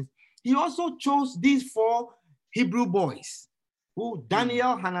nations, he also chose these 4 Hebrew boys, who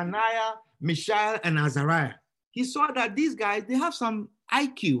Daniel, Hananiah, Mishael, and Azariah. He saw that these guys, they have some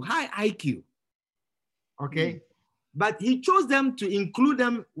IQ, high IQ. Okay? But he chose them to include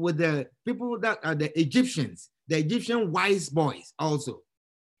them with the people that are the Egyptians, the Egyptian wise boys also.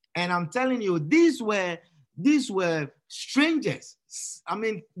 And I'm telling you, these were strangers. I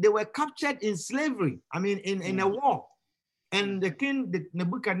mean, they were captured in slavery. I mean, in a war. And the king,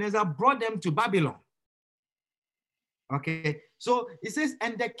 Nebuchadnezzar, brought them to Babylon. Okay, so it says,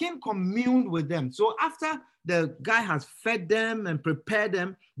 and the king communed with them. So after the guy has fed them and prepared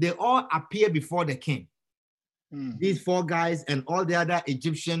them, they all appear before the king. These 4 guys and all the other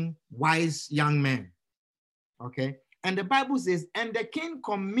Egyptian wise young men. Okay, and the Bible says, and the king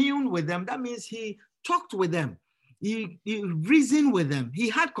communed with them. That means he talked with them. He reasoned with them. He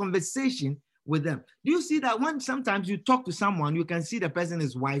had conversation with them. Do you see that when sometimes you talk to someone, you can see the person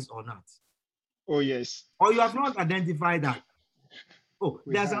is wise or not? Oh, yes. Or you have not identified that. Oh,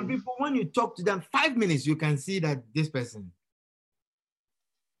 there are some people, when you talk to them 5 minutes, you can see that this person.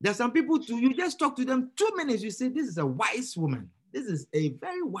 There are some people too, you just talk to them 2 minutes, you say, this is a wise woman. This is a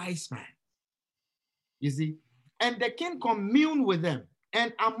very wise man. You see? And the king communed with them,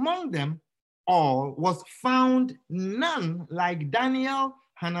 and among them all was found none like Daniel,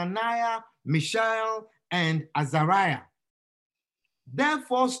 Hananiah, Mishael, and Azariah.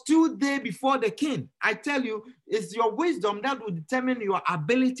 Therefore stood they before the king. I tell you, it's your wisdom that will determine your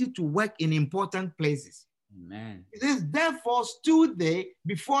ability to work in important places. Amen. It says, therefore stood they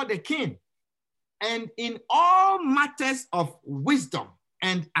before the king, and in all matters of wisdom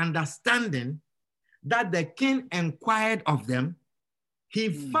and understanding that the king inquired of them, he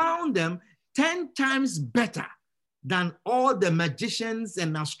found them 10 times better than all the magicians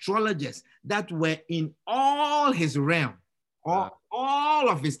and astrologers that were in all his realm, or all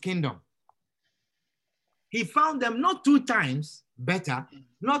of his kingdom. He found them not 2 times better,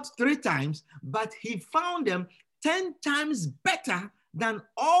 not 3 times, but he found them 10 times better than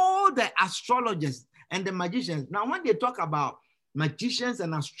all the astrologers and the magicians. Now, when they talk about magicians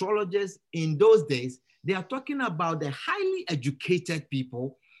and astrologers in those days, they are talking about the highly educated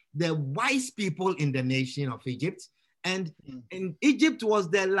people, the wise people in the nation of Egypt. And in Egypt was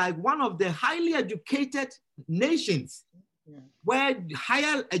like one of the highly educated nations where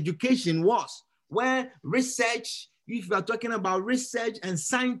higher education was, where research if you are talking about research and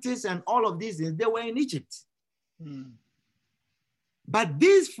scientists and all of these things, they were in Egypt. But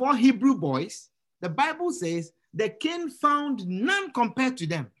these 4 Hebrew boys, the Bible says, the king found none compared to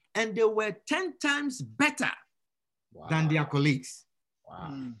them, and they were 10 times better than their colleagues.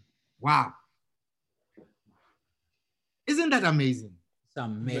 Wow. Isn't that amazing? It's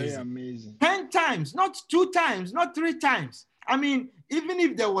amazing. Very amazing. 10 times, not 2 times, not 3 times. I mean, even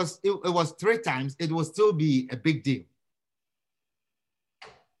if it was 3 times, it would still be a big deal.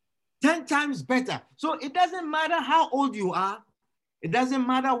 10 times better. So it doesn't matter how old you are. It doesn't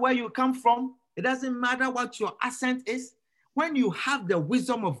matter where you come from. It doesn't matter what your accent is. When you have the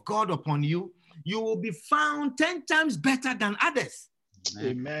wisdom of God upon you, you will be found 10 times better than others.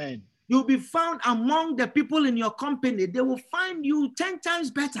 Amen. You'll be found among the people in your company. They will find you 10 times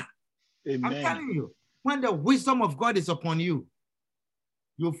better. Amen. I'm telling you, when the wisdom of God is upon you,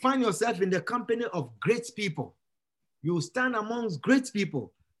 you'll find yourself in the company of great people. You'll stand amongst great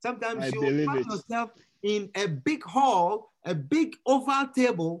people. Sometimes you'll find yourself in a big hall, a big oval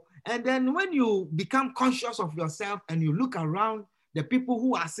table, and then when you become conscious of yourself and you look around the people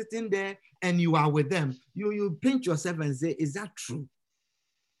who are sitting there and you are with them, you pinch yourself and say, is that true?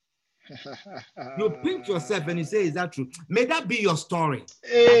 You pinch yourself and you say, is that true? May that be your story.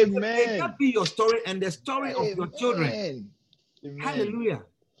 Amen. May that be your story and the story of your children. Amen. Hallelujah.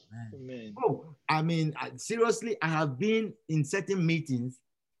 Amen. Oh, I mean, seriously, I have been in certain meetings.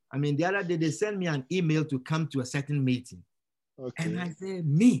 I mean, the other day they sent me an email to come to a certain meeting. Okay. And I said,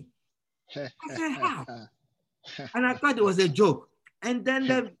 me? I said, how? And I thought it was a joke. And then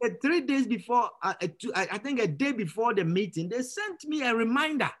the 3 days before, I think a day before the meeting, they sent me a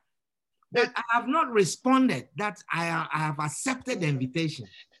reminder that I have not responded, that I have accepted the invitation.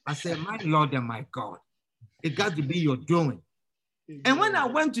 I said, my Lord and my God, it got to be your doing. And when I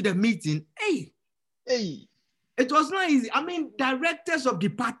went to the meeting, it was not easy. I mean, directors of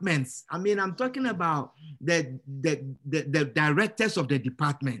departments. I mean, I'm talking about the directors of the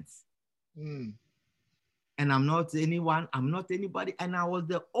departments. And I'm not anyone, I'm not anybody. And I was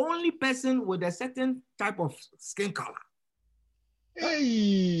the only person with a certain type of skin color. Now,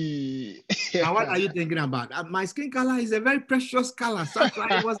 what are you thinking about? My skin color is a very precious color. So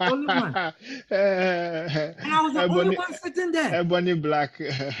I was the only one. And I was the only one sitting there. Ebony black.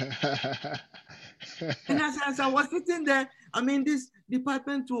 And as I was sitting there, I mean, this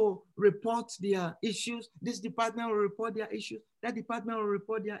department will report their issues. This department will report their issues. That department will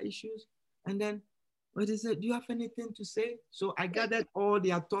report their issues. And then when they said, do you have anything to say? So I gathered all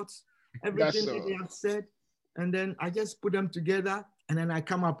their thoughts, everything that they have said. And then I just put them together and then I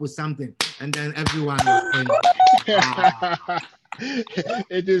come up with something. And then everyone was saying,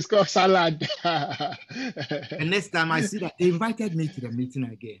 it is called salad. And next time I see that they invited me to the meeting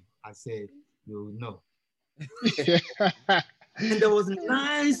again, I said, you know. And there was a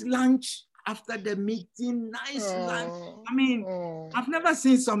nice lunch after the meeting, nice lunch. I mean, I've never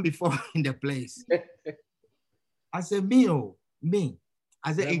seen some before in the place. I said, me.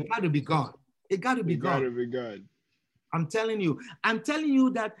 I said, it got to be God. It got to be God. Got to be God. I'm telling you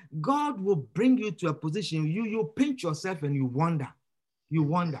that God will bring you to a position, you pinch yourself and you wonder. You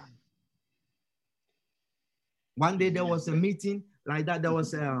wonder. One day there was a meeting like that. There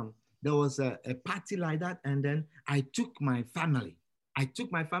was a party like that. And then I took my family. And we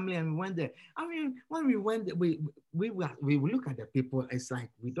went there. I mean, when we went there, we look at the people, it's like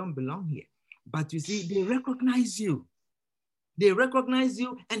we don't belong here. But you see, they recognize you. They recognize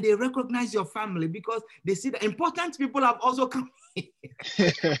you and they recognize your family because they see the important people have also come.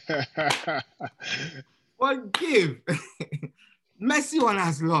 Forgive. Mercy on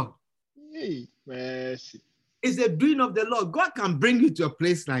us, Lord. Mercy. It's the doing of the Lord. God can bring you to a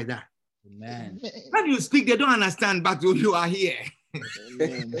place like that. Amen. When you speak, they don't understand, but you are here.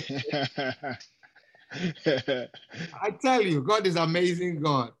 I tell you, God is amazing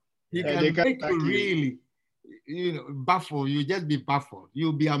God. He can make you really, baffle. You just be baffled.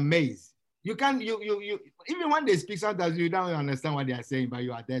 You'll be amazed. You can, even when they speak, sometimes you don't understand what they are saying, but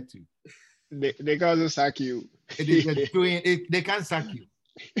you are there too. They can also sack you. They can't sack you.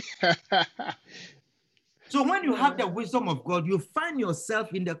 So when you have the wisdom of God, you find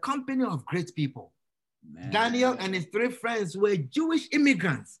yourself in the company of great people. Man. Daniel and his 3 friends were Jewish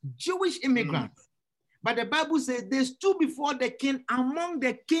immigrants. But the Bible says they stood before the king among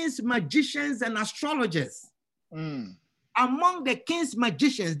the king's magicians and astrologers. Among the king's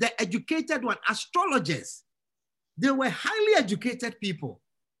magicians, the educated one, astrologers. They were highly educated people.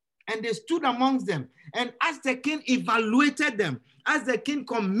 And they stood amongst them. And as the king evaluated them, as the king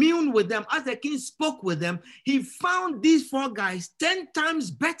communed with them, as the king spoke with them, he found these 4 guys 10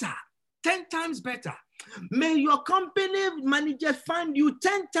 times better. 10 times better. May your company manager find you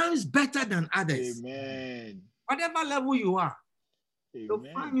 10 times better than others. Amen. Whatever level you are, they'll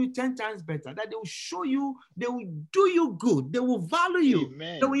find you 10 times better. That they will show you, they will do you good, they will value you,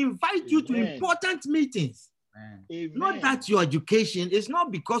 Amen. they will invite you to important meetings. Amen. Not that your education, it's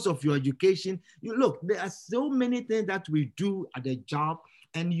not because of your education. You look, there are so many things that we do at the job,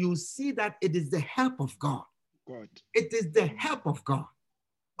 and you see that it is the help of God. It is the help of God.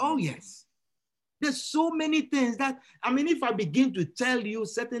 Oh, yes. There's so many things that, I mean, if I begin to tell you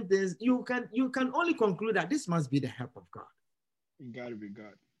certain things, you can only conclude that this must be the help of God. It gotta be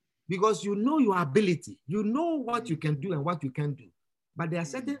God. Because you know your ability, you know what you can do and what you can do. But there are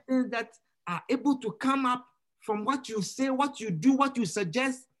certain things that are able to come up from what you say, what you do, what you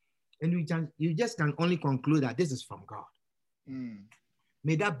suggest, and you just can only conclude that this is from God.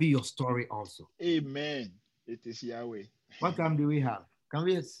 May that be your story also. Amen. It is Yahweh. What time do we have? Can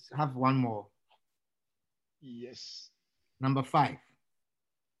we have one more? Yes. Number 5.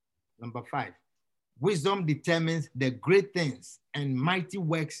 Wisdom determines the great things and mighty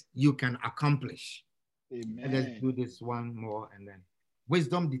works you can accomplish. Amen. And let's do this one more and then.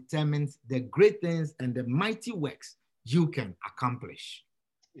 Wisdom determines the great things and the mighty works you can accomplish.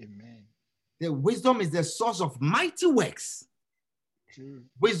 Amen. The wisdom is the source of mighty works. True.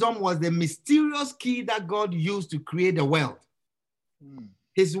 Wisdom was the mysterious key that God used to create the world.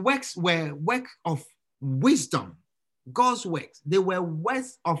 His works were work of wisdom. God's works, they were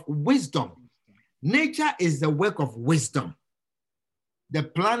works of wisdom. Nature is the work of wisdom. The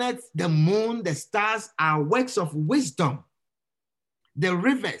planets, the moon, the stars are works of wisdom. The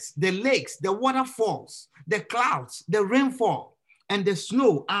rivers, the lakes, the waterfalls, the clouds, the rainfall, and the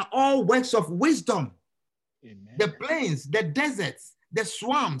snow are all works of wisdom. Amen. The plains, the deserts, the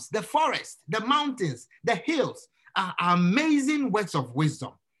swamps, the forests, the mountains, the hills are amazing works of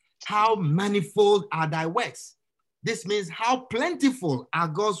wisdom. How manifold are thy works? This means how plentiful are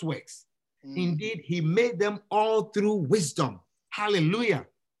God's works. Indeed, he made them all through wisdom. Hallelujah.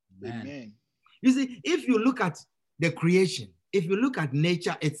 Amen. You see, if you look at the creation, if you look at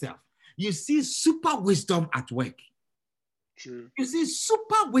nature itself, you see super wisdom at work. True. You see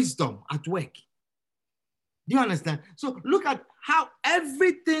super wisdom at work. Do you understand? So look at how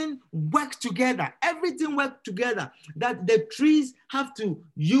everything works together. Everything works together. That the trees have to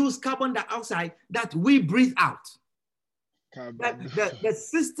use carbon dioxide that we breathe out. The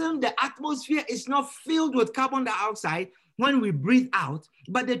system, the atmosphere is not filled with carbon dioxide when we breathe out,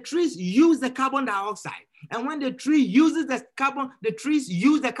 but the trees use the carbon dioxide. And when the tree uses the trees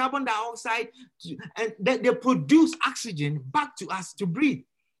use the carbon dioxide and they produce oxygen back to us to breathe.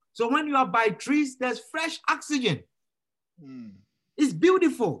 So when you are by trees, there's fresh oxygen. It's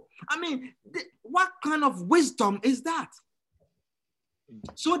beautiful. I mean, what kind of wisdom is that?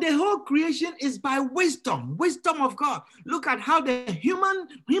 So the whole creation is by wisdom of God. Look at how the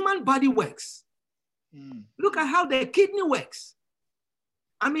human body works. Look at how the kidney works.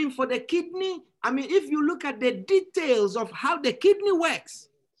 I mean, for the kidney, I mean, if you look at the details of how the kidney works,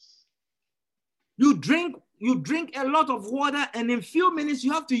 you drink a lot of water and in a few minutes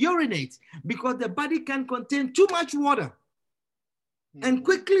you have to urinate because the body can contain too much water. And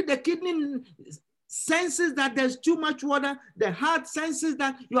quickly the kidney senses that there's too much water. The heart senses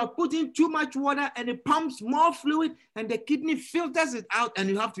that you are putting too much water and it pumps more fluid and the kidney filters it out and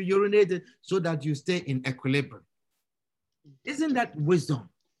you have to urinate it so that you stay in equilibrium. Isn't that wisdom?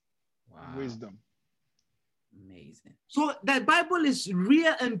 Wow. Wisdom. Amazing. So the Bible is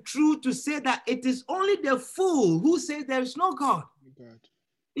real and true to say that it is only the fool who says there is no God.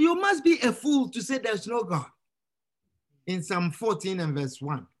 You must be a fool to say there's no God. In Psalm 14 and verse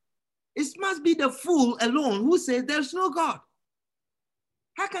 1. It must be the fool alone who says there's no God.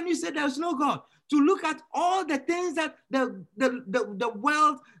 How can you say there's no God? To look at all the things that the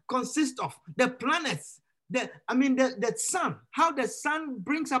world consists of, the planets, the sun, how the sun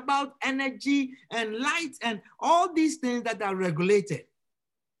brings about energy and light and all these things that are regulated.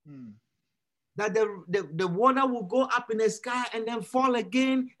 That the water will go up in the sky and then fall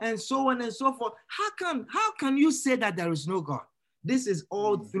again and so on and so forth. How can you say that there is no God? This is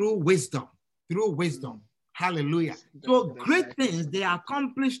all through wisdom, Hallelujah. So great things, they are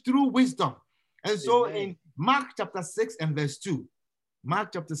accomplished through wisdom. And so in Mark chapter 6 and verse 2,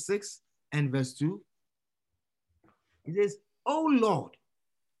 Mark chapter 6 and verse 2, it says, O Lord,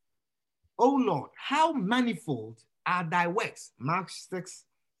 how manifold are thy works. Mark 6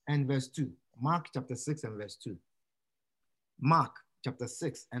 and verse 2. Mark chapter 6 and verse 2. Mark chapter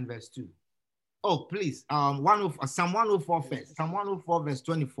 6 and verse 2. Oh, please, Psalm 104 first. Psalm 104 verse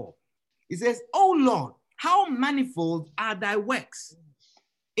 24. It says, O Lord, how manifold are thy works.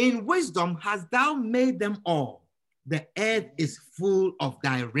 In wisdom hast thou made them all. The earth is full of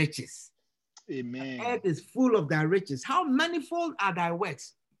thy riches. Amen. The earth is full of thy riches. How manifold are thy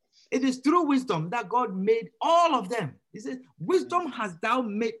works? It is through wisdom that God made all of them. He says, wisdom hast thou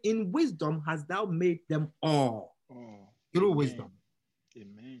made, in wisdom hast thou made them all. Through Amen. wisdom.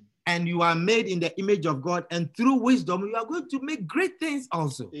 Amen. And you are made in the image of God, and through wisdom, you are going to make great things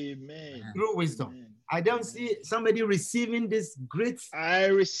also. Amen. Through wisdom. Amen. I don't see somebody receiving this great I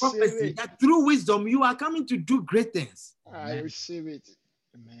receive prophecy it. that through wisdom, you are coming to do great things. I receive it.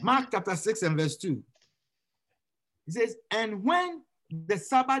 Amen. Mark chapter 6 and verse 2. He says, and when the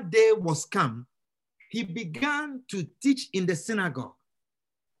Sabbath day was come, he began to teach in the synagogue,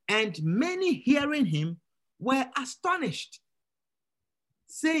 and many hearing him were astonished,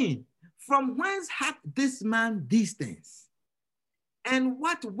 saying, from whence hath this man these things? And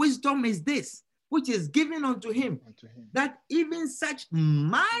what wisdom is this which is given unto him, that even such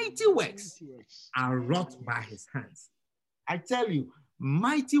mighty works are wrought by his hands? I tell you,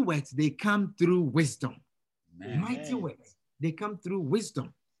 mighty works, they come through wisdom. Amen. Mighty works, they come through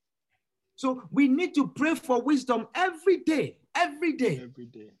wisdom. So we need to pray for wisdom every day, every day. Every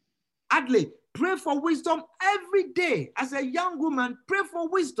day. Adley, pray for wisdom every day. As a young woman, pray for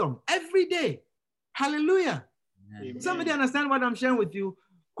wisdom every day. Hallelujah. Amen. Somebody understand what I'm sharing with you?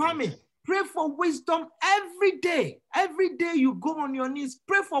 Kwame, pray for wisdom every day. Every day you go on your knees,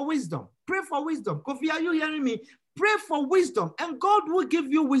 pray for wisdom. Pray for wisdom. Kofi, are you hearing me? Pray for wisdom, and God will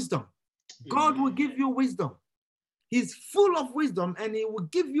give you wisdom. God will give you wisdom. He's full of wisdom, and he will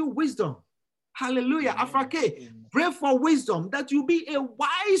give you wisdom. Hallelujah. Afrake, pray for wisdom, that you be a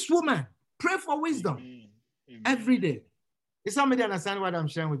wise woman. Pray for wisdom. Amen. Every day. Is somebody understand what I'm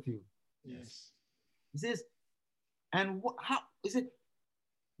sharing with you? Yes. He says, and how is it?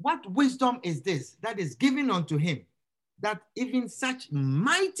 What wisdom is this that is given unto him, that even such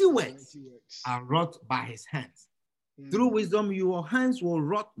mighty works are wrought by his hands? Through wisdom, your hands will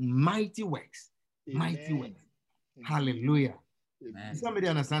wrought mighty works. Mighty works. Hallelujah. Amen. Is somebody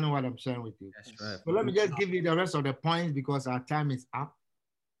understanding what I'm sharing with you? That's right. So let me just give you the rest of the points because our time is up.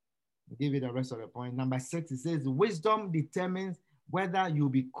 I'll give you the rest of the point. Number 6, it says, wisdom determines whether you'll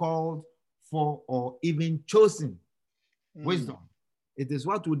be called for or even chosen. Wisdom. It is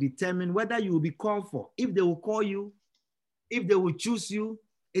what will determine whether you will be called for. If they will call you, if they will choose you,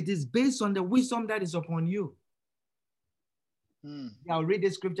 it is based on the wisdom that is upon you. I'll read the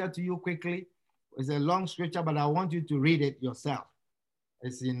scripture to you quickly. It's a long scripture, but I want you to read it yourself.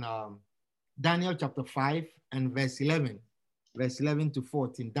 It's in Daniel chapter 5 and verse 11. Verse 11 to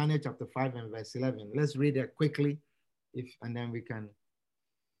 14. Daniel chapter 5 and verse 11. Let's read it quickly, and then we can.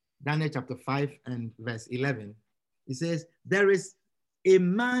 Daniel chapter 5 and verse 11. It says, there is a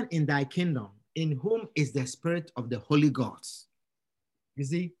man in thy kingdom in whom is the spirit of the holy gods. You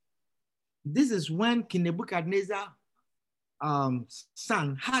see, this is when King Nebuchadnezzar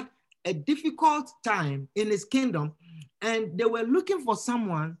son had a difficult time in his kingdom, and they were looking for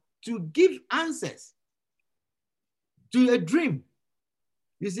someone to give answers to a dream,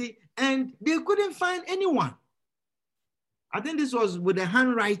 you see, and they couldn't find anyone. I think this was with the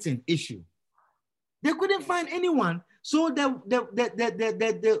handwriting issue. They couldn't find anyone. So the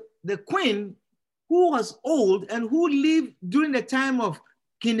queen, who was old and who lived during the time of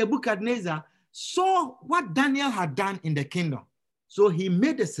King Nebuchadnezzar, saw what Daniel had done in the kingdom. So he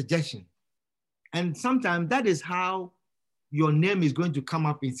made a suggestion. And sometimes that is how your name is going to come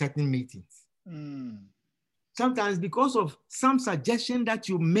up in certain meetings. Sometimes because of some suggestion that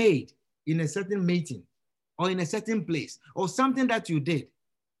you made in a certain meeting or in a certain place or something that you did.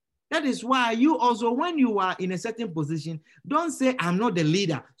 That is why you also, when you are in a certain position, don't say, I'm not the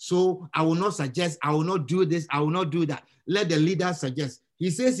leader, so I will not suggest, I will not do this, I will not do that. Let the leader suggest. He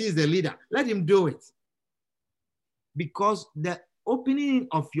says he's the leader. Let him do it. Because the opening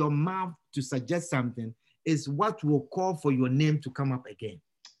of your mouth to suggest something is what will call for your name to come up again.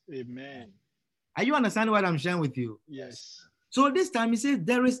 Amen. Are you understanding what I'm sharing with you? Yes. So this time he says,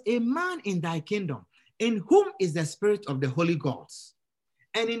 there is a man in thy kingdom in whom is the spirit of the holy gods.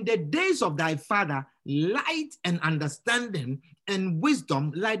 And in the days of thy father, light and understanding and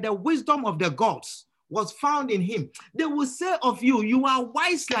wisdom, like the wisdom of the gods, was found in him. They will say of you, you are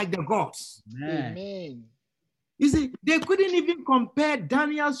wise like the gods. Amen. You see, they couldn't even compare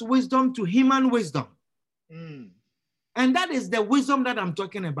Daniel's wisdom to human wisdom. And that is the wisdom that I'm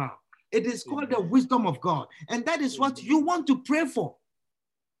talking about. It is called the wisdom of God. And that is what you want to pray for.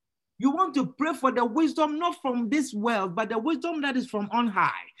 You want to pray for the wisdom, not from this world, but the wisdom that is from on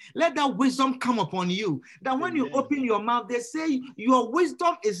high. Let that wisdom come upon you. That when you open your mouth, they say your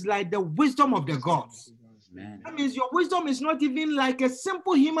wisdom is like the wisdom of the gods. Amen. That means your wisdom is not even like a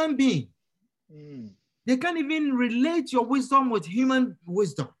simple human being. They can't even relate your wisdom with human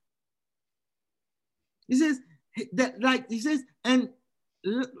wisdom. He says, and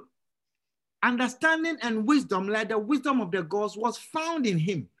understanding and wisdom, like the wisdom of the gods, was found in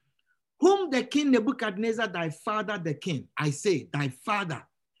him, whom the king Nebuchadnezzar, thy father, the king, I say, thy father,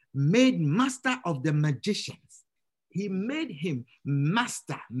 made master of the magicians. He made him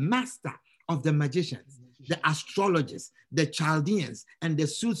master of the magicians, the astrologers, the Chaldeans, and the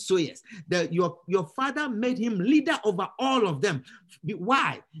soothsayers. Your father made him leader over all of them.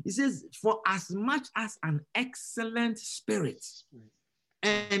 Why? He says, for as much as an excellent spirit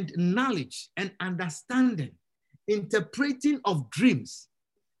and knowledge and understanding, interpreting of dreams,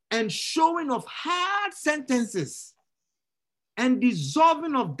 and showing of hard sentences, and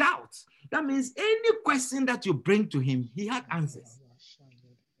dissolving of doubts. That means any question that you bring to him, he had answers,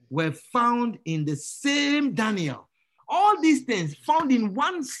 were found in the same Daniel. All these things found in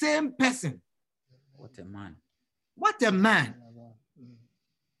one same person. What a man. What a man,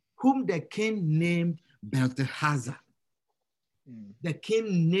 whom the king named Belteshazzar. The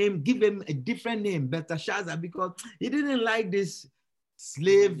king give him a different name, Belteshazzar, because he didn't like this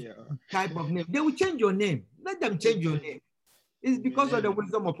slave type of name. They will change your name. Let them change your name. It's because of the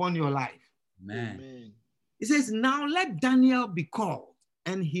wisdom upon your life. Amen. He says, now let Daniel be called,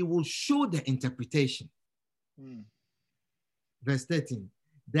 and he will show the interpretation. Verse 13.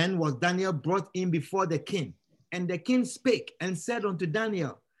 Then was Daniel brought in before the king, and the king spake and said unto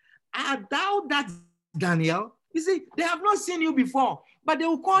Daniel, art thou that Daniel? You see, they have not seen you before, but they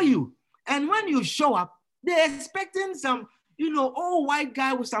will call you. And when you show up, they're expecting some, old white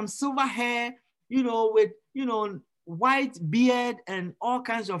guy with some silver hair, with, white beard and all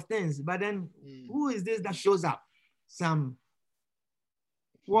kinds of things. But then who is this that shows up? Some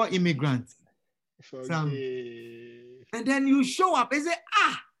poor immigrant. And then you show up and say,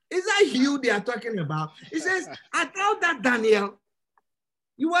 is that you they are talking about? He says, I thought that Daniel,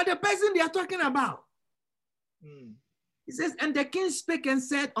 you are the person they are talking about. He says, and the king spake and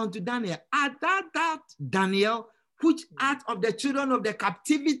said unto Daniel, art thou that Daniel, which art of the children of the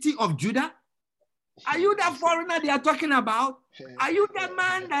captivity of Judah? Are you that foreigner they are talking about? Are you that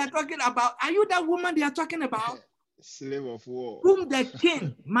man they are talking about? Are you that woman they are talking about? Slave of war. Whom the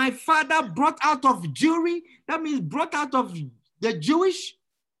king, my father, brought out of Jewry. That means brought out of the Jewish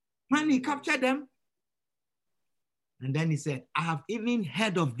when he captured them. And then he said, I have even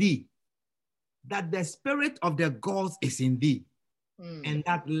heard of thee, that the spirit of the gods is in thee, and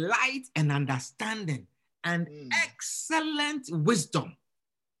that light and understanding and excellent wisdom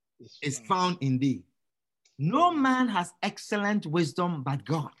is found in thee. No man has excellent wisdom but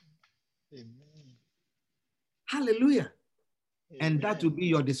God. Amen. Hallelujah. Amen. And that will be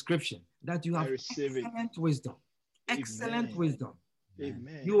your description, that you have excellent wisdom. Excellent wisdom.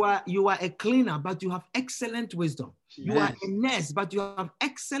 Amen. You are a cleaner, but you have excellent wisdom. You are a nurse, but you have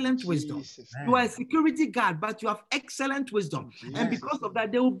excellent wisdom. You are a security guard, but you have excellent wisdom. And because of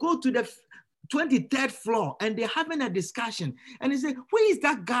that, they will go to the 23rd floor and they're having a discussion. And they say, who is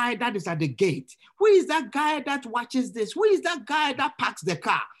that guy that is at the gate? Who is that guy that watches this? Who is that guy that parks the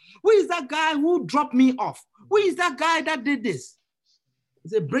car? Who is that guy who dropped me off? Who is that guy that did this? He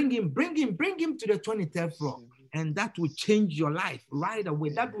said, bring him to the 23rd floor. And that will change your life right away.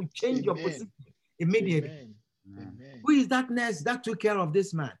 That will change your position immediately. Who is that nurse that took care of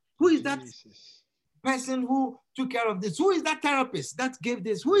this man? Who is that person who took care of this? Who is that therapist that gave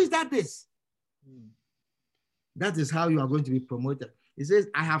this? Who is that this? That is how you are going to be promoted. He says,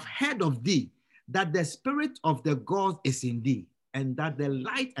 I have heard of thee, that the spirit of the gods is in thee, and that the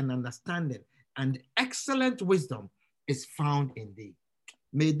light and understanding and excellent wisdom is found in thee.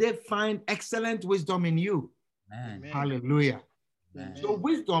 May they find excellent wisdom in you. Amen. Hallelujah. Amen. So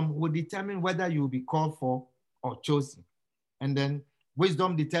wisdom will determine whether you will be called for or chosen. And then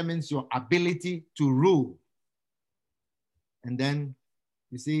wisdom determines your ability to rule. And then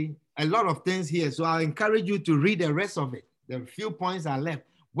you see a lot of things here. So I encourage you to read the rest of it. The few points are left.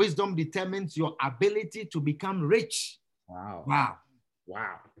 Wisdom determines your ability to become rich. Wow. Wow.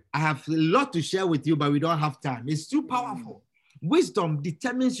 Wow. I have a lot to share with you, but we don't have time. It's too powerful. Wisdom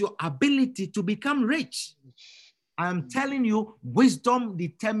determines your ability to become rich. I'm telling you, wisdom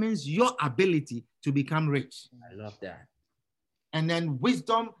determines your ability to become rich. I love that. And then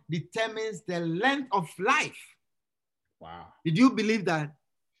wisdom determines the length of life. Wow. Did you believe that?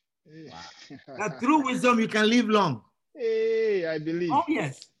 Wow. That through wisdom you can live long? Hey, I believe. Oh,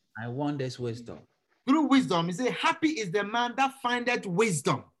 yes. I want this wisdom. Through wisdom, he said, happy is the man that findeth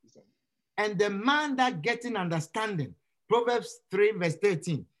wisdom, and the man that getting understanding. Proverbs 3, verse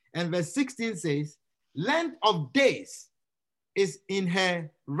 13. And verse 16 says, length of days is in her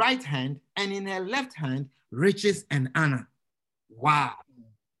right hand, and in her left hand, riches and honor. Wow.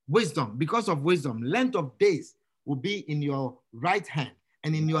 Wisdom, because of wisdom, length of days will be in your right hand,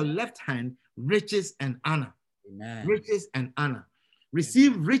 and in your left hand, riches and honor. Amen. Riches and honor.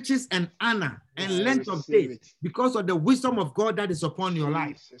 Receive riches and honor and length of days because of the wisdom of God that is upon your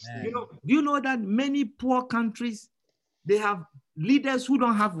life. You know, do you know that many poor countries, they have leaders who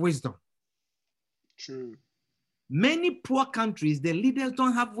don't have wisdom? True. Many poor countries, the leaders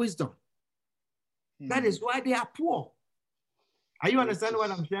don't have wisdom. That is why they are poor. Are you understanding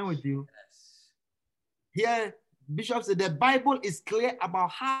what I'm sharing with you? Here, Bishop said the Bible is clear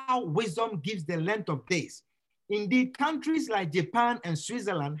about how wisdom gives the length of days. Indeed, countries like Japan and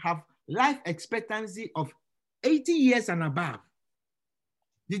Switzerland have life expectancy of 80 years and above.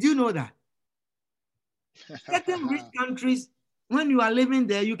 Did you know that? Certain rich countries, when you are living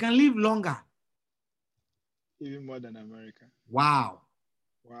there, you can live longer. Even more than America. Wow.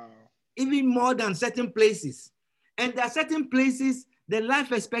 Wow. Even more than certain places. And there are certain places, the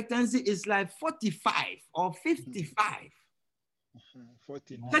life expectancy is like 45 or 55.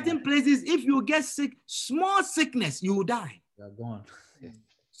 49. Certain places, if you get sick, small sickness, you will die. You're gone.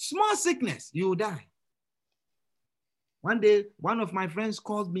 Small sickness, you will die. One day, one of my friends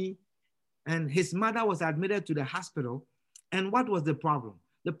called me, and his mother was admitted to the hospital. And what was the problem?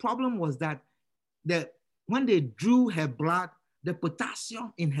 The problem was that when they drew her blood, the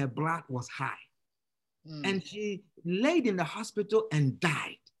potassium in her blood was high. And she laid in the hospital and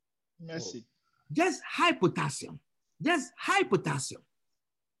died. Mercy. Just high potassium. Just high potassium.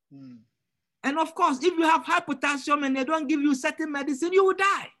 And of course, if you have high potassium and they don't give you certain medicine, you will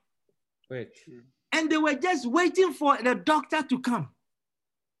die. Wait. And they were just waiting for the doctor to come.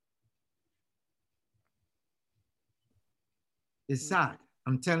 It's sad,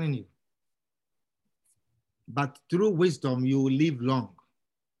 I'm telling you. But through wisdom, you will live long.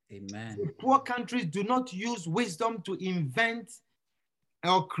 Amen. The poor countries do not use wisdom to invent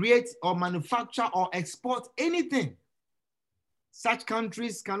or create or manufacture or export anything. Such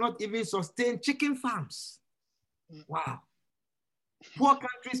countries cannot even sustain chicken farms. Wow. Poor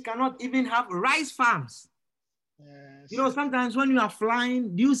countries cannot even have rice farms. Yes. You know, sometimes when you are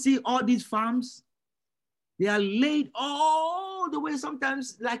flying, do you see all these farms? They are laid all the way,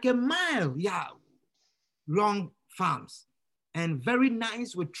 sometimes like a mile, long farms. And very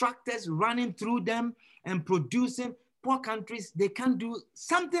nice with tractors running through them and producing. Poor countries, they can't do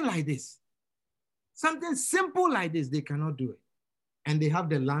something like this. Something simple like this, they cannot do it. And they have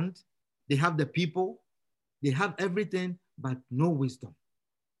the land, they have the people, they have everything, but no wisdom.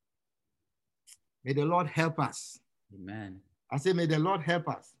 May the Lord help us. Amen. I say, may the Lord help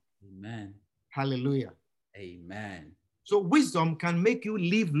us. Amen. Hallelujah. Amen. So wisdom can make you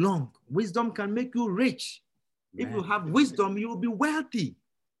live long. Wisdom can make you rich. If you have wisdom, you will be wealthy.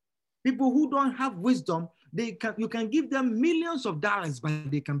 People who don't have wisdom, you can give them millions of dollars,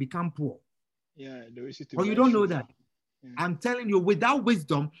 but they can become poor. Yeah, or you don't know that. Yeah. I'm telling you, without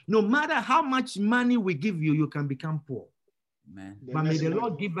wisdom, no matter how much money we give you, you can become poor. Amen. But may the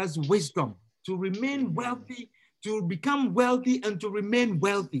Lord give us wisdom to remain wealthy, to become wealthy, and to remain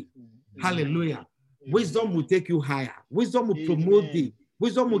wealthy. Hallelujah. Wisdom will take you higher. Wisdom will promote thee.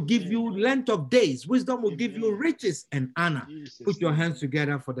 Wisdom will give you length of days. Wisdom will give you riches and honor. Put your hands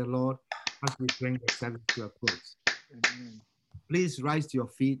together for the Lord as we bring the service to a close. Amen. Please rise to your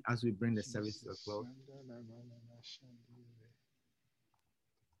feet as we bring the service to a close.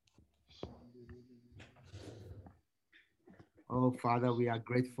 Oh, Father, we are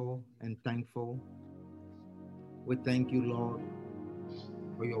grateful and thankful. We thank you, Lord,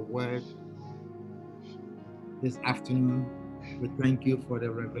 for your word this afternoon. We thank you for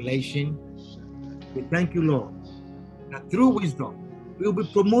the revelation. We thank you, Lord, that through wisdom, we will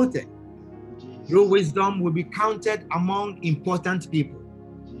be promoted. Through wisdom, we'll be counted among important people.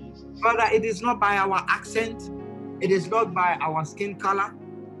 Father, it is not by our accent. It is not by our skin color.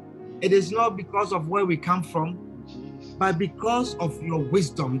 It is not because of where we come from, but because of your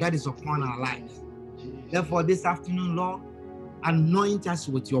wisdom that is upon our lives. Therefore, this afternoon, Lord, anoint us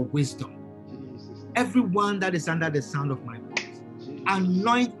with your wisdom. Everyone that is under the sound of my voice,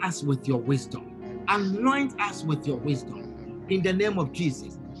 anoint us with your wisdom. Anoint us with your wisdom. In the name of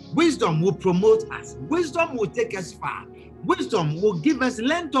Jesus. Wisdom will promote us. Wisdom will take us far. Wisdom will give us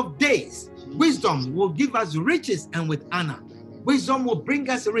length of days. Wisdom will give us riches and with honor. Wisdom will bring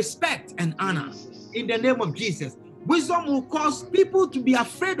us respect and honor. In the name of Jesus. Wisdom will cause people to be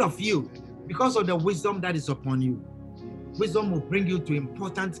afraid of you because of the wisdom that is upon you. Wisdom will bring you to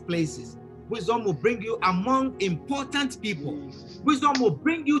important places. Wisdom will bring you among important people. Jesus. Wisdom will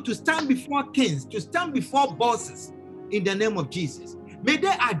bring you to stand before kings, to stand before bosses in the name of Jesus. May they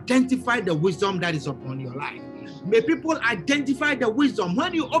identify the wisdom that is upon your life. May people identify the wisdom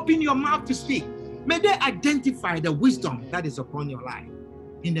when you open your mouth to speak. May they identify the wisdom that is upon your life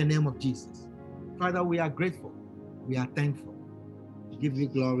in the name of Jesus. Father, we are grateful. We are thankful. We give you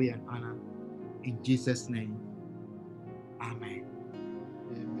glory and honor in Jesus' name. Amen.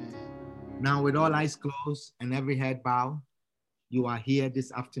 Amen. Now, with all eyes closed and every head bowed, you are here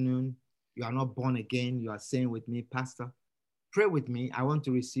this afternoon. You are not born again. You are saying with me, Pastor, pray with me. I want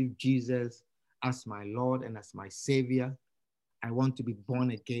to receive Jesus as my Lord and as my Savior. I want to be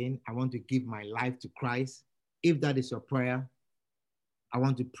born again. I want to give my life to Christ. If that is your prayer, I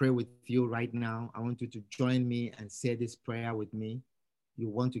want to pray with you right now. I want you to join me and say this prayer with me. You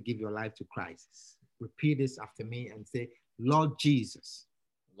want to give your life to Christ. Repeat this after me and say, Lord Jesus.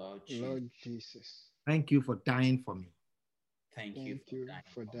 Lord Jesus. Lord Jesus. Thank you for dying for me. Thank you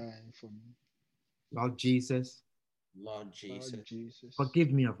for dying for me. Lord Jesus. Lord Jesus. Lord Jesus.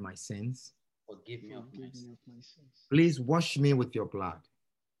 Forgive me of my sins. Forgive me of my sins. Please wash me with your blood.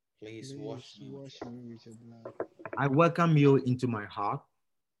 Please wash me with your blood. I welcome you into my heart.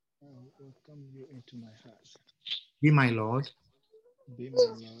 I welcome you into my heart. Be my Lord. Be my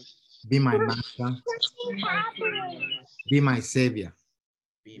Lord. Be my Master. Be my Savior.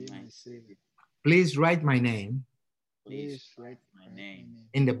 Be my Savior. Please write my name. Please write my name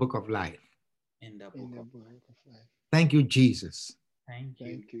in the book of life. In the book of life. Thank you, Jesus. Thank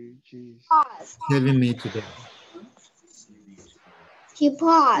you, Jesus. Saving me today. He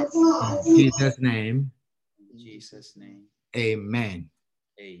paused. In Jesus' name. In Jesus' name. Amen.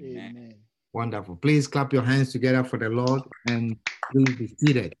 Amen. Wonderful. Please clap your hands together for the Lord and please be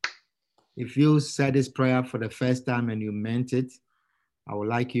seated. If you said this prayer for the first time and you meant it, I would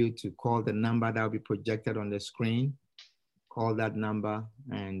like you to call the number that will be projected on the screen. Call that number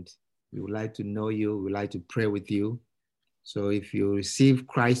and we would like to know you. We would like to pray with you. So if you receive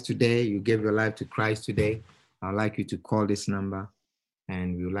Christ today, you gave your life to Christ today, I'd like you to call this number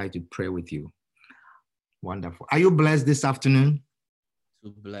and we would like to pray with you. Wonderful. Are you blessed this afternoon?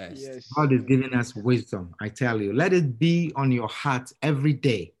 So blessed. Yes. God is giving us wisdom. I tell you, let it be on your heart every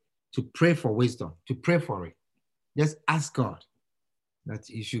day to pray for wisdom, to pray for it. Just ask God that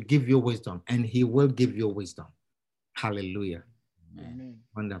He should give you wisdom and He will give you wisdom. Hallelujah. Amen.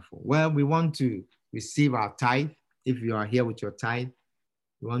 Wonderful. Well, we want to receive our tithe. If you are here with your tithe,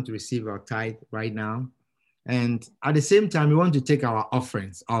 we want to receive our tithe right now. And at the same time, we want to take our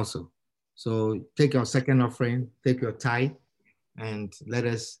offerings also. So take your second offering, take your tithe, and let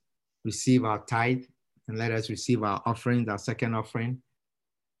us receive our tithe and let us receive our offerings, our second offering.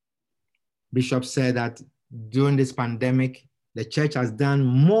 Bishop said that during this pandemic, the church has done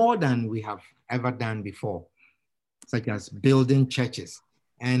more than we have ever done before, such as building churches.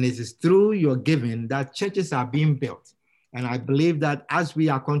 And it is through your giving that churches are being built. And I believe that as we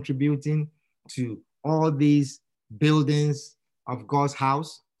are contributing to all these buildings of God's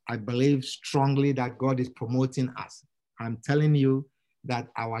house, I believe strongly that God is promoting us. I'm telling you that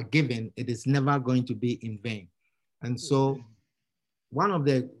our giving, it is never going to be in vain. And so one of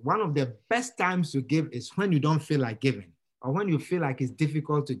the best times to give is when you don't feel like giving or when you feel like it's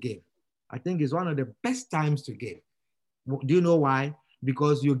difficult to give. I think it's one of the best times to give. Do you know why?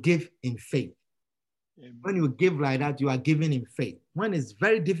 Because you give in faith. Amen. When you give like that, you are giving in faith. When it's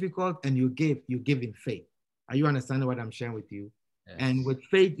very difficult and you give in faith. Are you understanding what I'm sharing with you? Yes. And with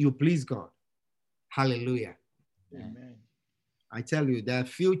faith, you please God. Hallelujah. Amen. I tell you, there are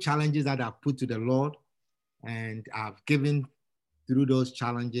few challenges that I've put to the Lord and I've given through those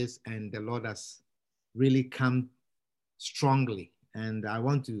challenges and the Lord has really come strongly. And I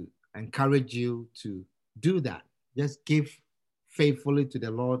want to encourage you to do that. Just give faithfully to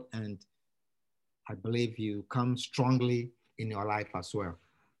the Lord and I believe you come strongly in your life as well.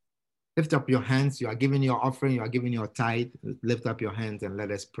 Lift up your hands. You are giving your offering. You are giving your tithe. Lift up your hands and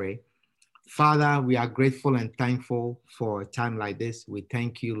let us pray. Father, we are grateful and thankful for a time like this. We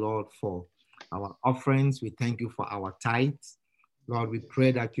thank you, Lord, for our offerings. We thank you for our tithes. Lord, we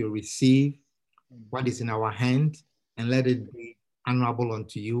pray that you receive what is in our hand and let it be honorable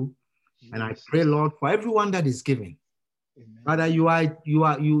unto you. And I pray, Lord, for everyone that is giving. Father, you are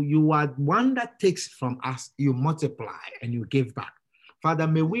one that takes from us, you multiply and you give back. Father,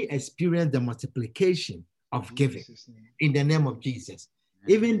 may we experience the multiplication of giving in the name of Jesus.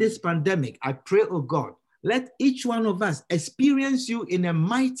 Even this pandemic, I pray, oh God, let each one of us experience you in a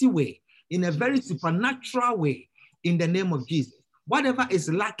mighty way, in a very supernatural way, in the name of Jesus. Whatever is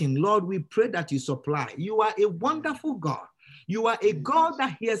lacking, Lord, we pray that you supply. You are a wonderful God. You are a God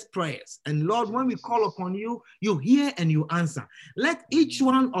that hears prayers. And Lord, when we call upon you, you hear and you answer. Let each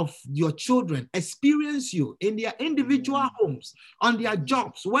one of your children experience you in their individual homes, on their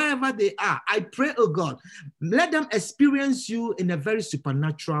jobs, wherever they are. I pray, oh God, let them experience you in a very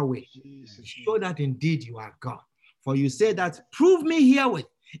supernatural way. Show that indeed you are God. For you say that, prove me herewith,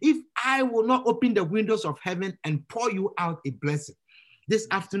 if I will not open the windows of heaven and pour you out a blessing. This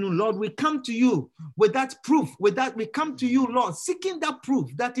afternoon, Lord, we come to you with that proof. With that, we come to you, Lord, seeking that proof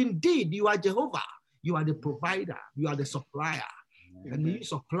that indeed you are Jehovah. You are the provider. You are the supplier. Amen. And you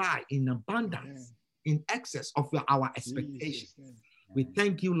supply in abundance, in excess of our expectations. We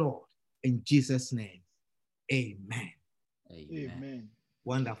thank you, Lord, in Jesus' name. Amen. Amen.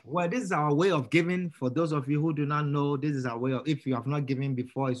 Wonderful. Well, this is our way of giving. For those of you who do not know, this is our way of, if you have not given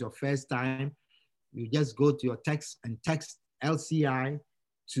before, it's your first time, you just go to your text and text LCI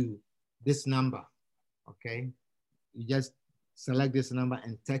to this number, okay? You just select this number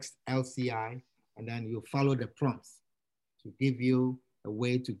and text LCI, and then you follow the prompts to give you a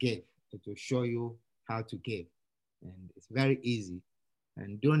way to give. It will show you how to give, and it's very easy.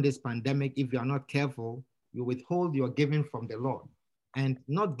 And during this pandemic, if you are not careful, you withhold your giving from the Lord, and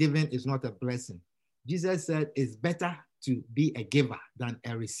not giving is not a blessing. Jesus said it's better to be a giver than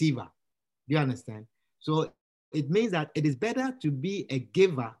a receiver. Do you understand? So it means that it is better to be a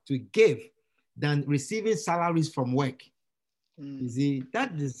giver, to give, than receiving salaries from work. You see,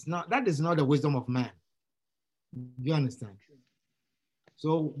 that is not the wisdom of man. Do you understand?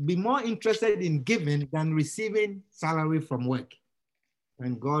 So be more interested in giving than receiving salary from work.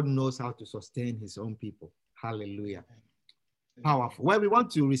 And God knows how to sustain his own people. Hallelujah. Powerful. Well, we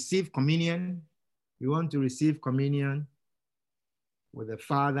want to receive communion. We want to receive communion with the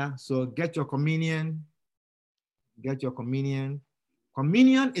Father. So get your communion. Get your communion.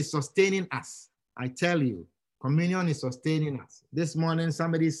 Communion is sustaining us. I tell you, communion is sustaining us. This morning,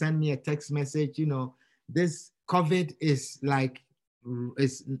 somebody sent me a text message. You know, this COVID is like,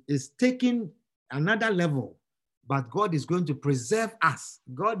 is taking another level, but God is going to preserve us.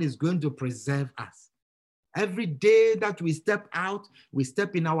 God is going to preserve us. Every day that we step out, we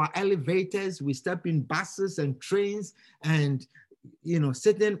step in our elevators, we step in buses and trains, and, you know,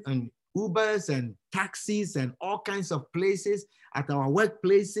 sitting in Ubers and taxis and all kinds of places, at our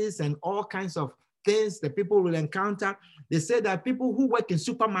workplaces and all kinds of things that people will encounter. They say that people who work in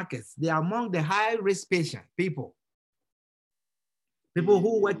supermarkets, they are among the high-risk patient people. People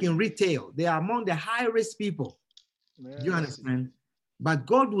who work in retail, they are among the high-risk people. Yes. Do you understand? But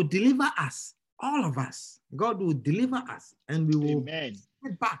God will deliver us, all of us. God will deliver us, and we will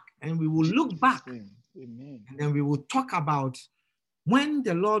sit back, and we will look back. Amen. And then we will talk about when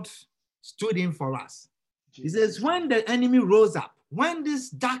the Lord stood in for us. He says, when the enemy rose up, when this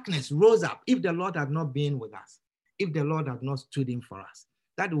darkness rose up, if the Lord had not been with us, if the Lord had not stood in for us,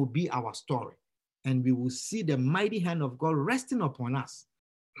 that will be our story. And we will see the mighty hand of God resting upon us.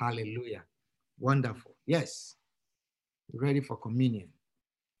 Hallelujah. Wonderful. Yes. Ready for communion.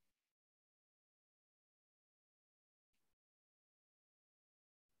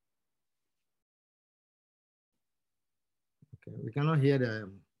 Okay, we cannot hear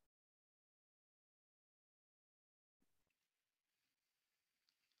the...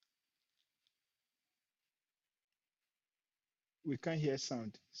 We can't hear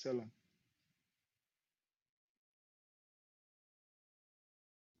sound. Selam.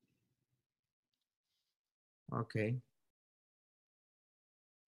 Okay.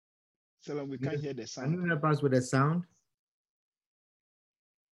 Selam, we can't hear the sound. Can you help us with the sound?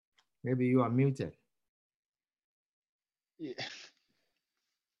 Maybe you are muted. Yeah.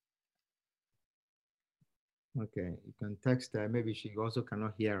 Okay, you can text her. Maybe she also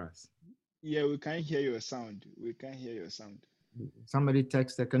cannot hear us. Yeah, we can't hear your sound. We can't hear your sound. Somebody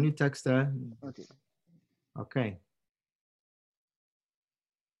text her. Can you text her? Okay. Okay.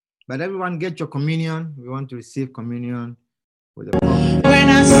 But everyone get your communion. We want to receive communion with the Father. When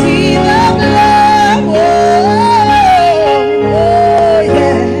I see the blood,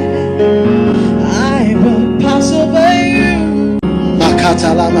 I will pass over you.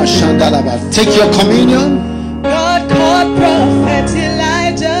 Take your communion. God called Prophet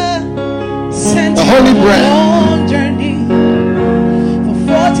Elijah, sent the holy bread. A long journey for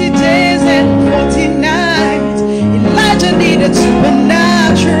 40 days and 40 nights. Elijah needed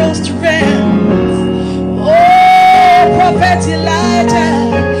supernatural strength. Oh, Prophet Elijah,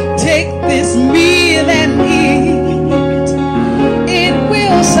 take this meal and eat. It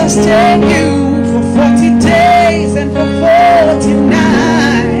will sustain you for 40 days and for 40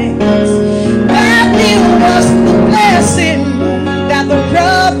 nights. That meal was the blessing that the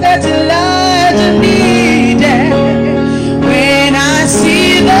Prophet Elijah needed.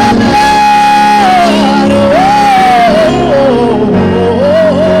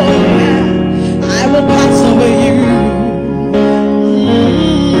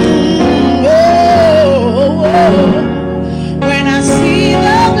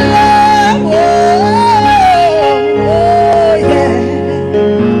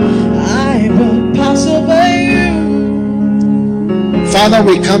 Father,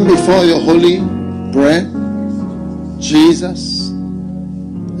 we come before your holy bread. Jesus,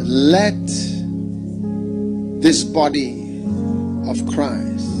 let this body of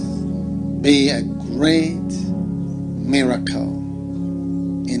Christ be a great miracle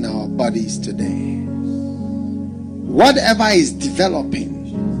in our bodies today. Whatever is developing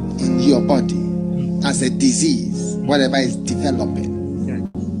in your body as a disease, whatever is developing,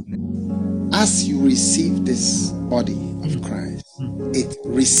 as you receive this body of Christ, it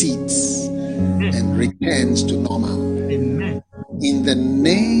recedes and returns to normal. Amen. In the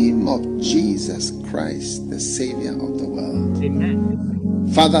name of Jesus Christ, the Savior of the world.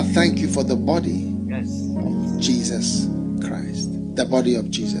 Amen. Father, thank you for the body Yes. of Jesus Christ. The body of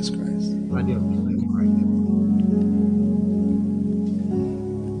Jesus Christ. Body of Jesus Christ.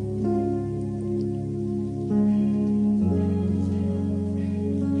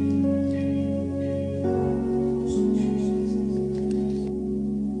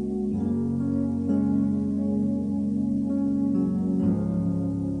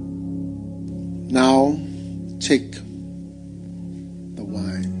 Now take the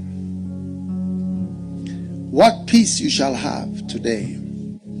wine. What peace you shall have today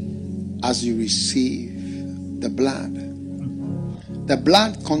as you receive the blood. The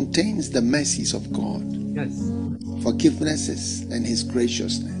blood contains the mercies of God, Yes. forgivenesses, and his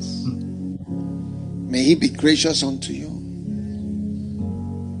graciousness. May he be gracious unto you.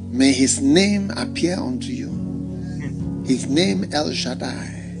 May his name appear unto you. His name El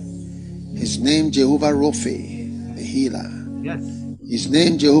Shaddai. His name Jehovah Rophe, the healer. Yes. His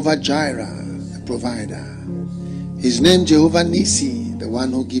name Jehovah Jireh, the provider. His name Jehovah Nisi, the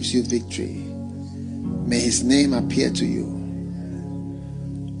one who gives you victory. May his name appear to you.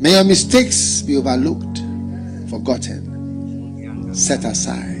 May your mistakes be overlooked, forgotten, set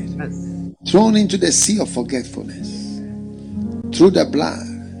aside, Yes. thrown into the sea of forgetfulness. Through the blood,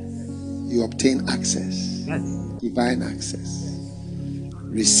 you obtain access, Yes. divine access.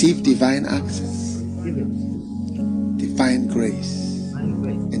 Receive divine access, Give it. divine grace, And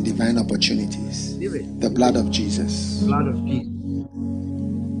grace. and divine opportunities. Give it. The blood of Jesus. Blood of Jesus.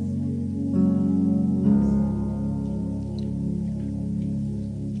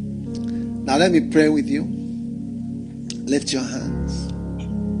 Now let me pray with you. Lift your hands.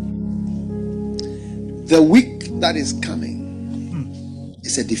 The week that is coming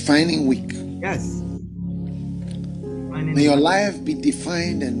is a defining week. Yes. May your life be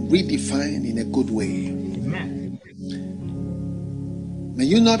defined and redefined in a good way. Amen. May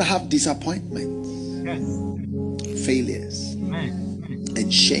you not have disappointments, Yes. failures, Amen.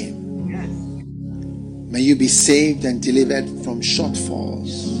 and shame. Yes. May you be saved and delivered from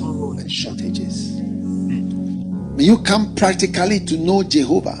shortfalls and shortages. May you come practically to know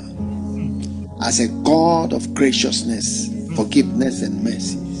Jehovah as a God of graciousness, forgiveness, and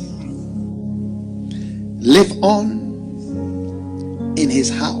mercy. Live on in his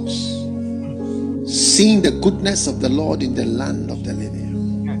house, seeing the goodness of the Lord in the land of the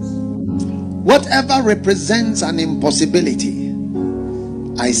living. Yes. Whatever represents an impossibility,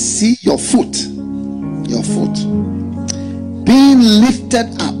 I see your foot being lifted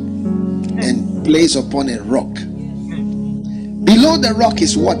up and placed upon a rock. Below the rock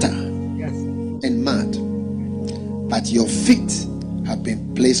is water Yes. and mud, but your feet have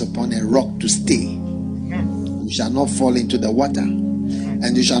been placed upon a rock to stay. Yes. You shall not fall into the water,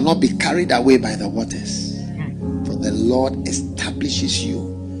 and you shall not be carried away by the waters. For the Lord establishes you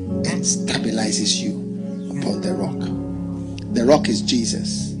and stabilizes you upon the rock. The rock is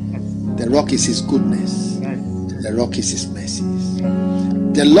Jesus. The rock is his goodness. The rock is his mercies.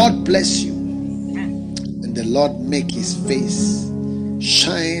 The Lord bless you, and the Lord make his face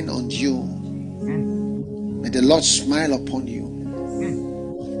shine on you. May the Lord smile upon you.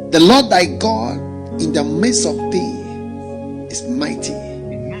 The Lord thy God in the midst of thee is mighty.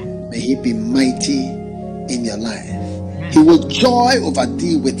 May he be mighty in your life. He will joy over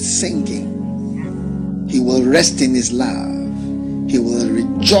thee with singing. He will rest in his love. He will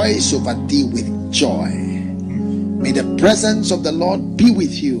rejoice over thee with joy. May the presence of the Lord be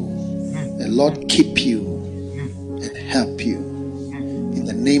with you. The Lord keep you and help you. In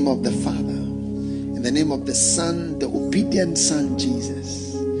the name of the Father, in the name of the Son, the obedient Son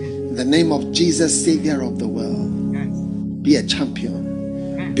Jesus, in the name of Jesus, Savior of the world, be a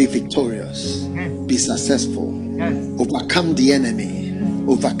champion, be victorious, be successful, overcome the enemy,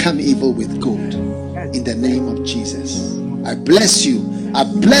 overcome evil with good. In the name of Jesus, I bless you. I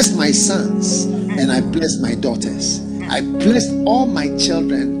bless my sons and I bless my daughters. I bless all my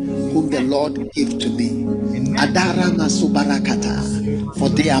children whom the Lord gave to me. Adarama subarakata, for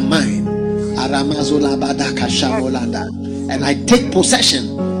they are mine. Aramazula badaka shabolanda. and I take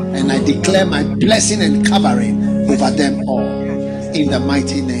possession and I declare my blessing and covering over them all in the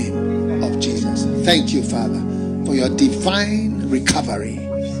mighty name of Jesus. Thank you, Father, for your divine recovery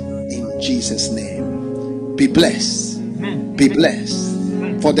in Jesus' name. Be blessed. Be blessed.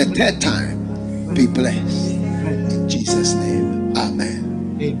 For the third time, be blessed. In Jesus' name.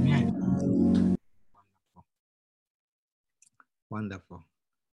 Amen. Amen. Wonderful.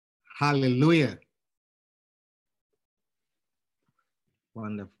 Hallelujah.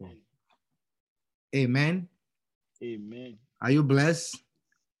 Wonderful. Amen. Amen. Are you blessed?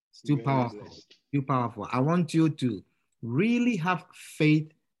 It's too Very powerful. blessed. Too powerful. I want you to really have faith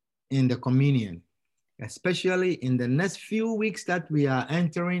in the communion, especially in the next few weeks that we are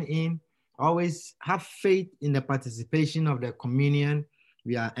entering in. Always have faith in the participation of the communion.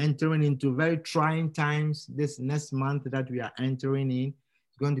 We are entering into very trying times. This next month that we are entering in,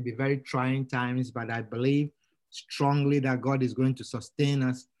 it's going to be very trying times, but I believe strongly that God is going to sustain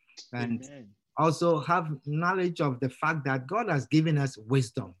us. And Amen. also have knowledge of the fact that God has given us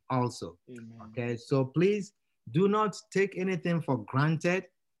wisdom also. Amen. Okay, so please do not take anything for granted.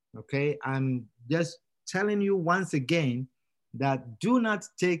 Okay, I'm just telling you once again that do not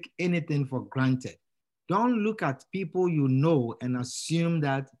take anything for granted. Don't look at people you know and assume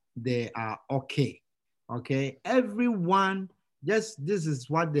that they are okay. Okay, everyone, just this is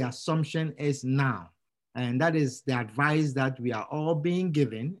what the assumption is now. And that is the advice that we are all being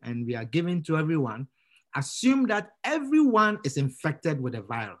given and we are giving to everyone. Assume that everyone is infected with a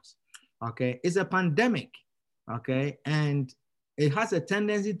virus. Okay, it's a pandemic. Okay, and it has a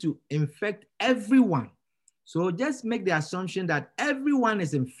tendency to infect everyone. So just make the assumption that everyone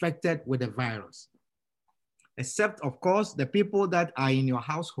is infected with the virus, except, of course, the people that are in your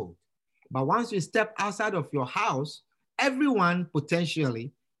household. But once you step outside of your house, everyone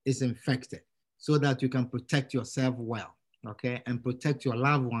potentially is infected, so that you can protect yourself well, okay, and protect your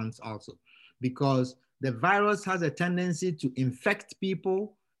loved ones also, because the virus has a tendency to infect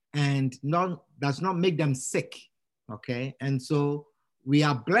people and does not make them sick. Okay, and so we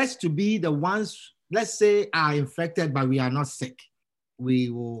are blessed to be the ones, let's say, are infected, but we are not sick. We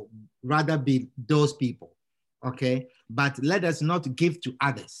will rather be those people. Okay, but let us not give to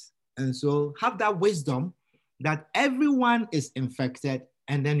others. And so have that wisdom that everyone is infected,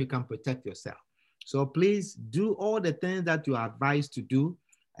 and then you can protect yourself. So please do all the things that you are advised to do.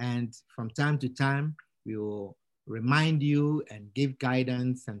 And from time to time, we will remind you and give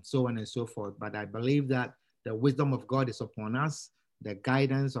guidance and so on and so forth. But I believe that the wisdom of God is upon us. The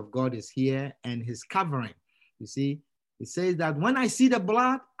guidance of God is here and his covering. You see, it says that when I see the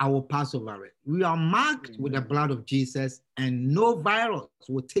blood, I will pass over it. We are marked with the blood of Jesus, and no virus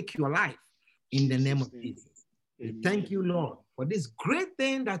will take your life in the name of Jesus. We thank you, Lord, for this great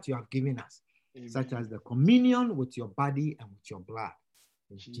thing that you have given us, such as the communion with your body and with your blood.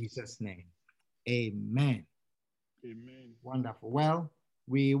 In Jesus' name, amen. Amen. Wonderful. Well,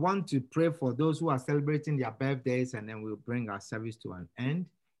 we want to pray for those who are celebrating their birthdays, and then we'll bring our service to an end.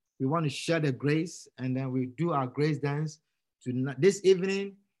 We want to share the grace, and then we do our grace dance. This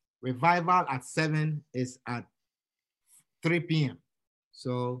evening, revival at 7 is at 3 p.m.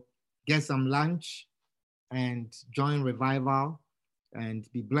 So get some lunch and join revival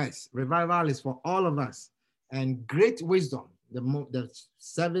and be blessed. Revival is for all of us, and great wisdom. The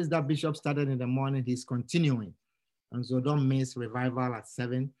service that Bishop started in the morning, he's continuing. And so don't miss revival at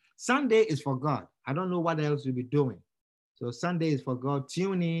 7. Sunday is for God. I don't know what else you'll be doing. So Sunday is for God.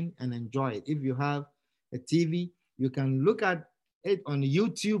 Tune in and enjoy it. If you have a TV, you can look at it on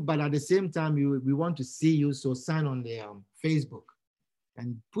YouTube, but at the same time, we want to see you. So sign on the Facebook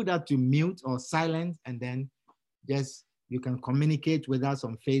and put that to mute or silent, and then just you can communicate with us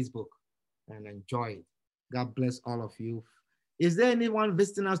on Facebook and enjoy it. God bless all of you. Is there anyone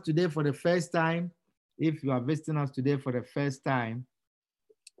visiting us today for the first time? If you are visiting us today for the first time,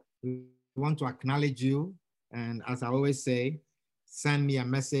 we want to acknowledge you. And as I always say, send me a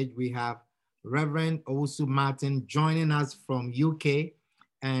message. We have Reverend Owusu Martin joining us from UK,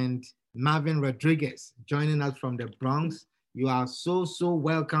 and Marvin Rodriguez joining us from the Bronx. You are so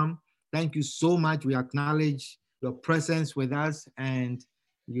welcome. Thank you so much. We acknowledge your presence with us, and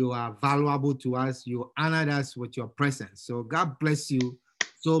you are valuable to us. You honored us with your presence. So God bless you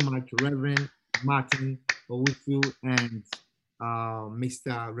so much, Reverend Martin Owusu and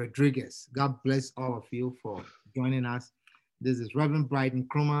Mr. Rodriguez. God bless all of you for joining us. This is Reverend Bryden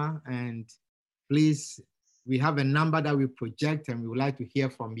Krumah, and please, we have a number that we project, and we would like to hear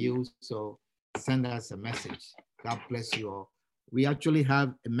from you, so send us a message. God bless you all. We actually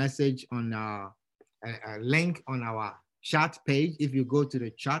have a message on a link on our chat page. If you go to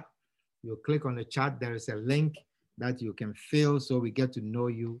the chat, you click on the chat, there is a link that you can feel, so we get to know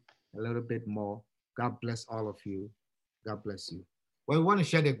you a little bit more. God bless all of you. God bless you. Well, we want to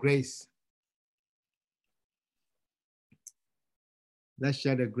share the grace. Let's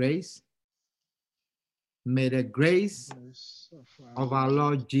share the grace. May the grace of our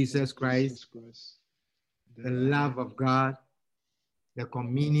Lord Jesus Christ, the love of God, the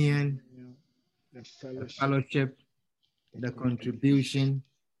communion, the fellowship, the contribution,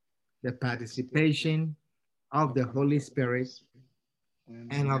 the participation of the Holy Spirit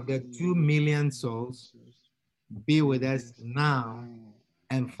and of the 2 million souls be with us now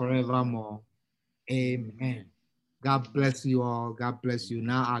and forevermore. Amen. God bless you all. God bless you.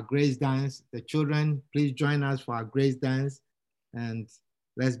 Now our grace dance. The children, please join us for our grace dance and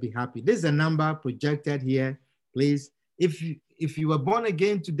let's be happy. This is a number projected here. Please, if you were born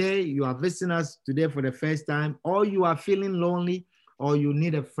again today, you are visiting us today for the first time, or you are feeling lonely, or you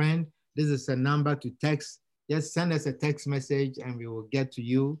need a friend, this is a number to text. Just send us a text message and we will get to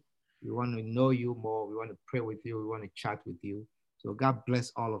you. We want to know you more. We want to pray with you. We want to chat with you. So God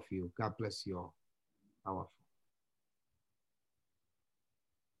bless all of you. God bless you all. Powerful.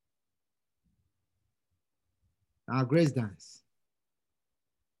 Our grace dance.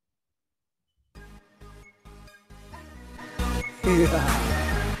 Yeah.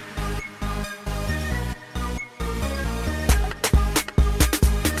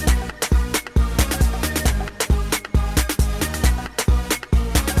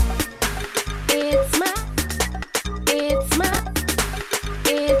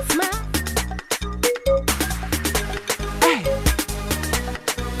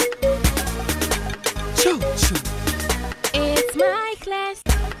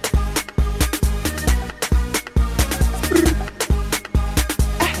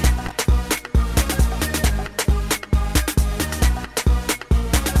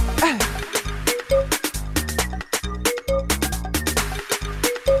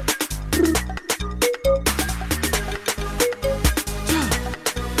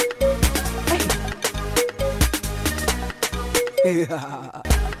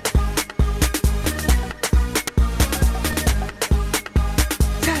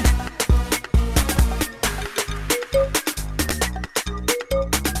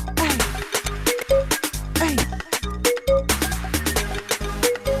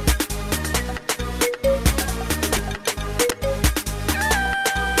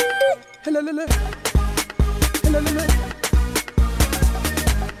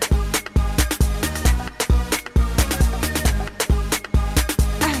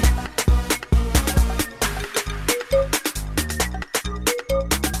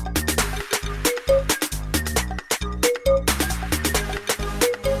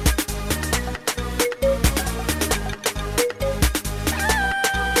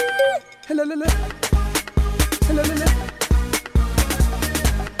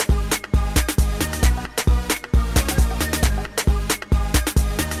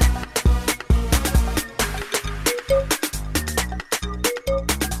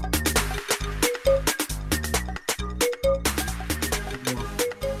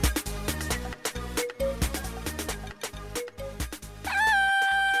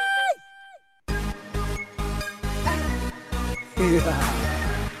 Yeah.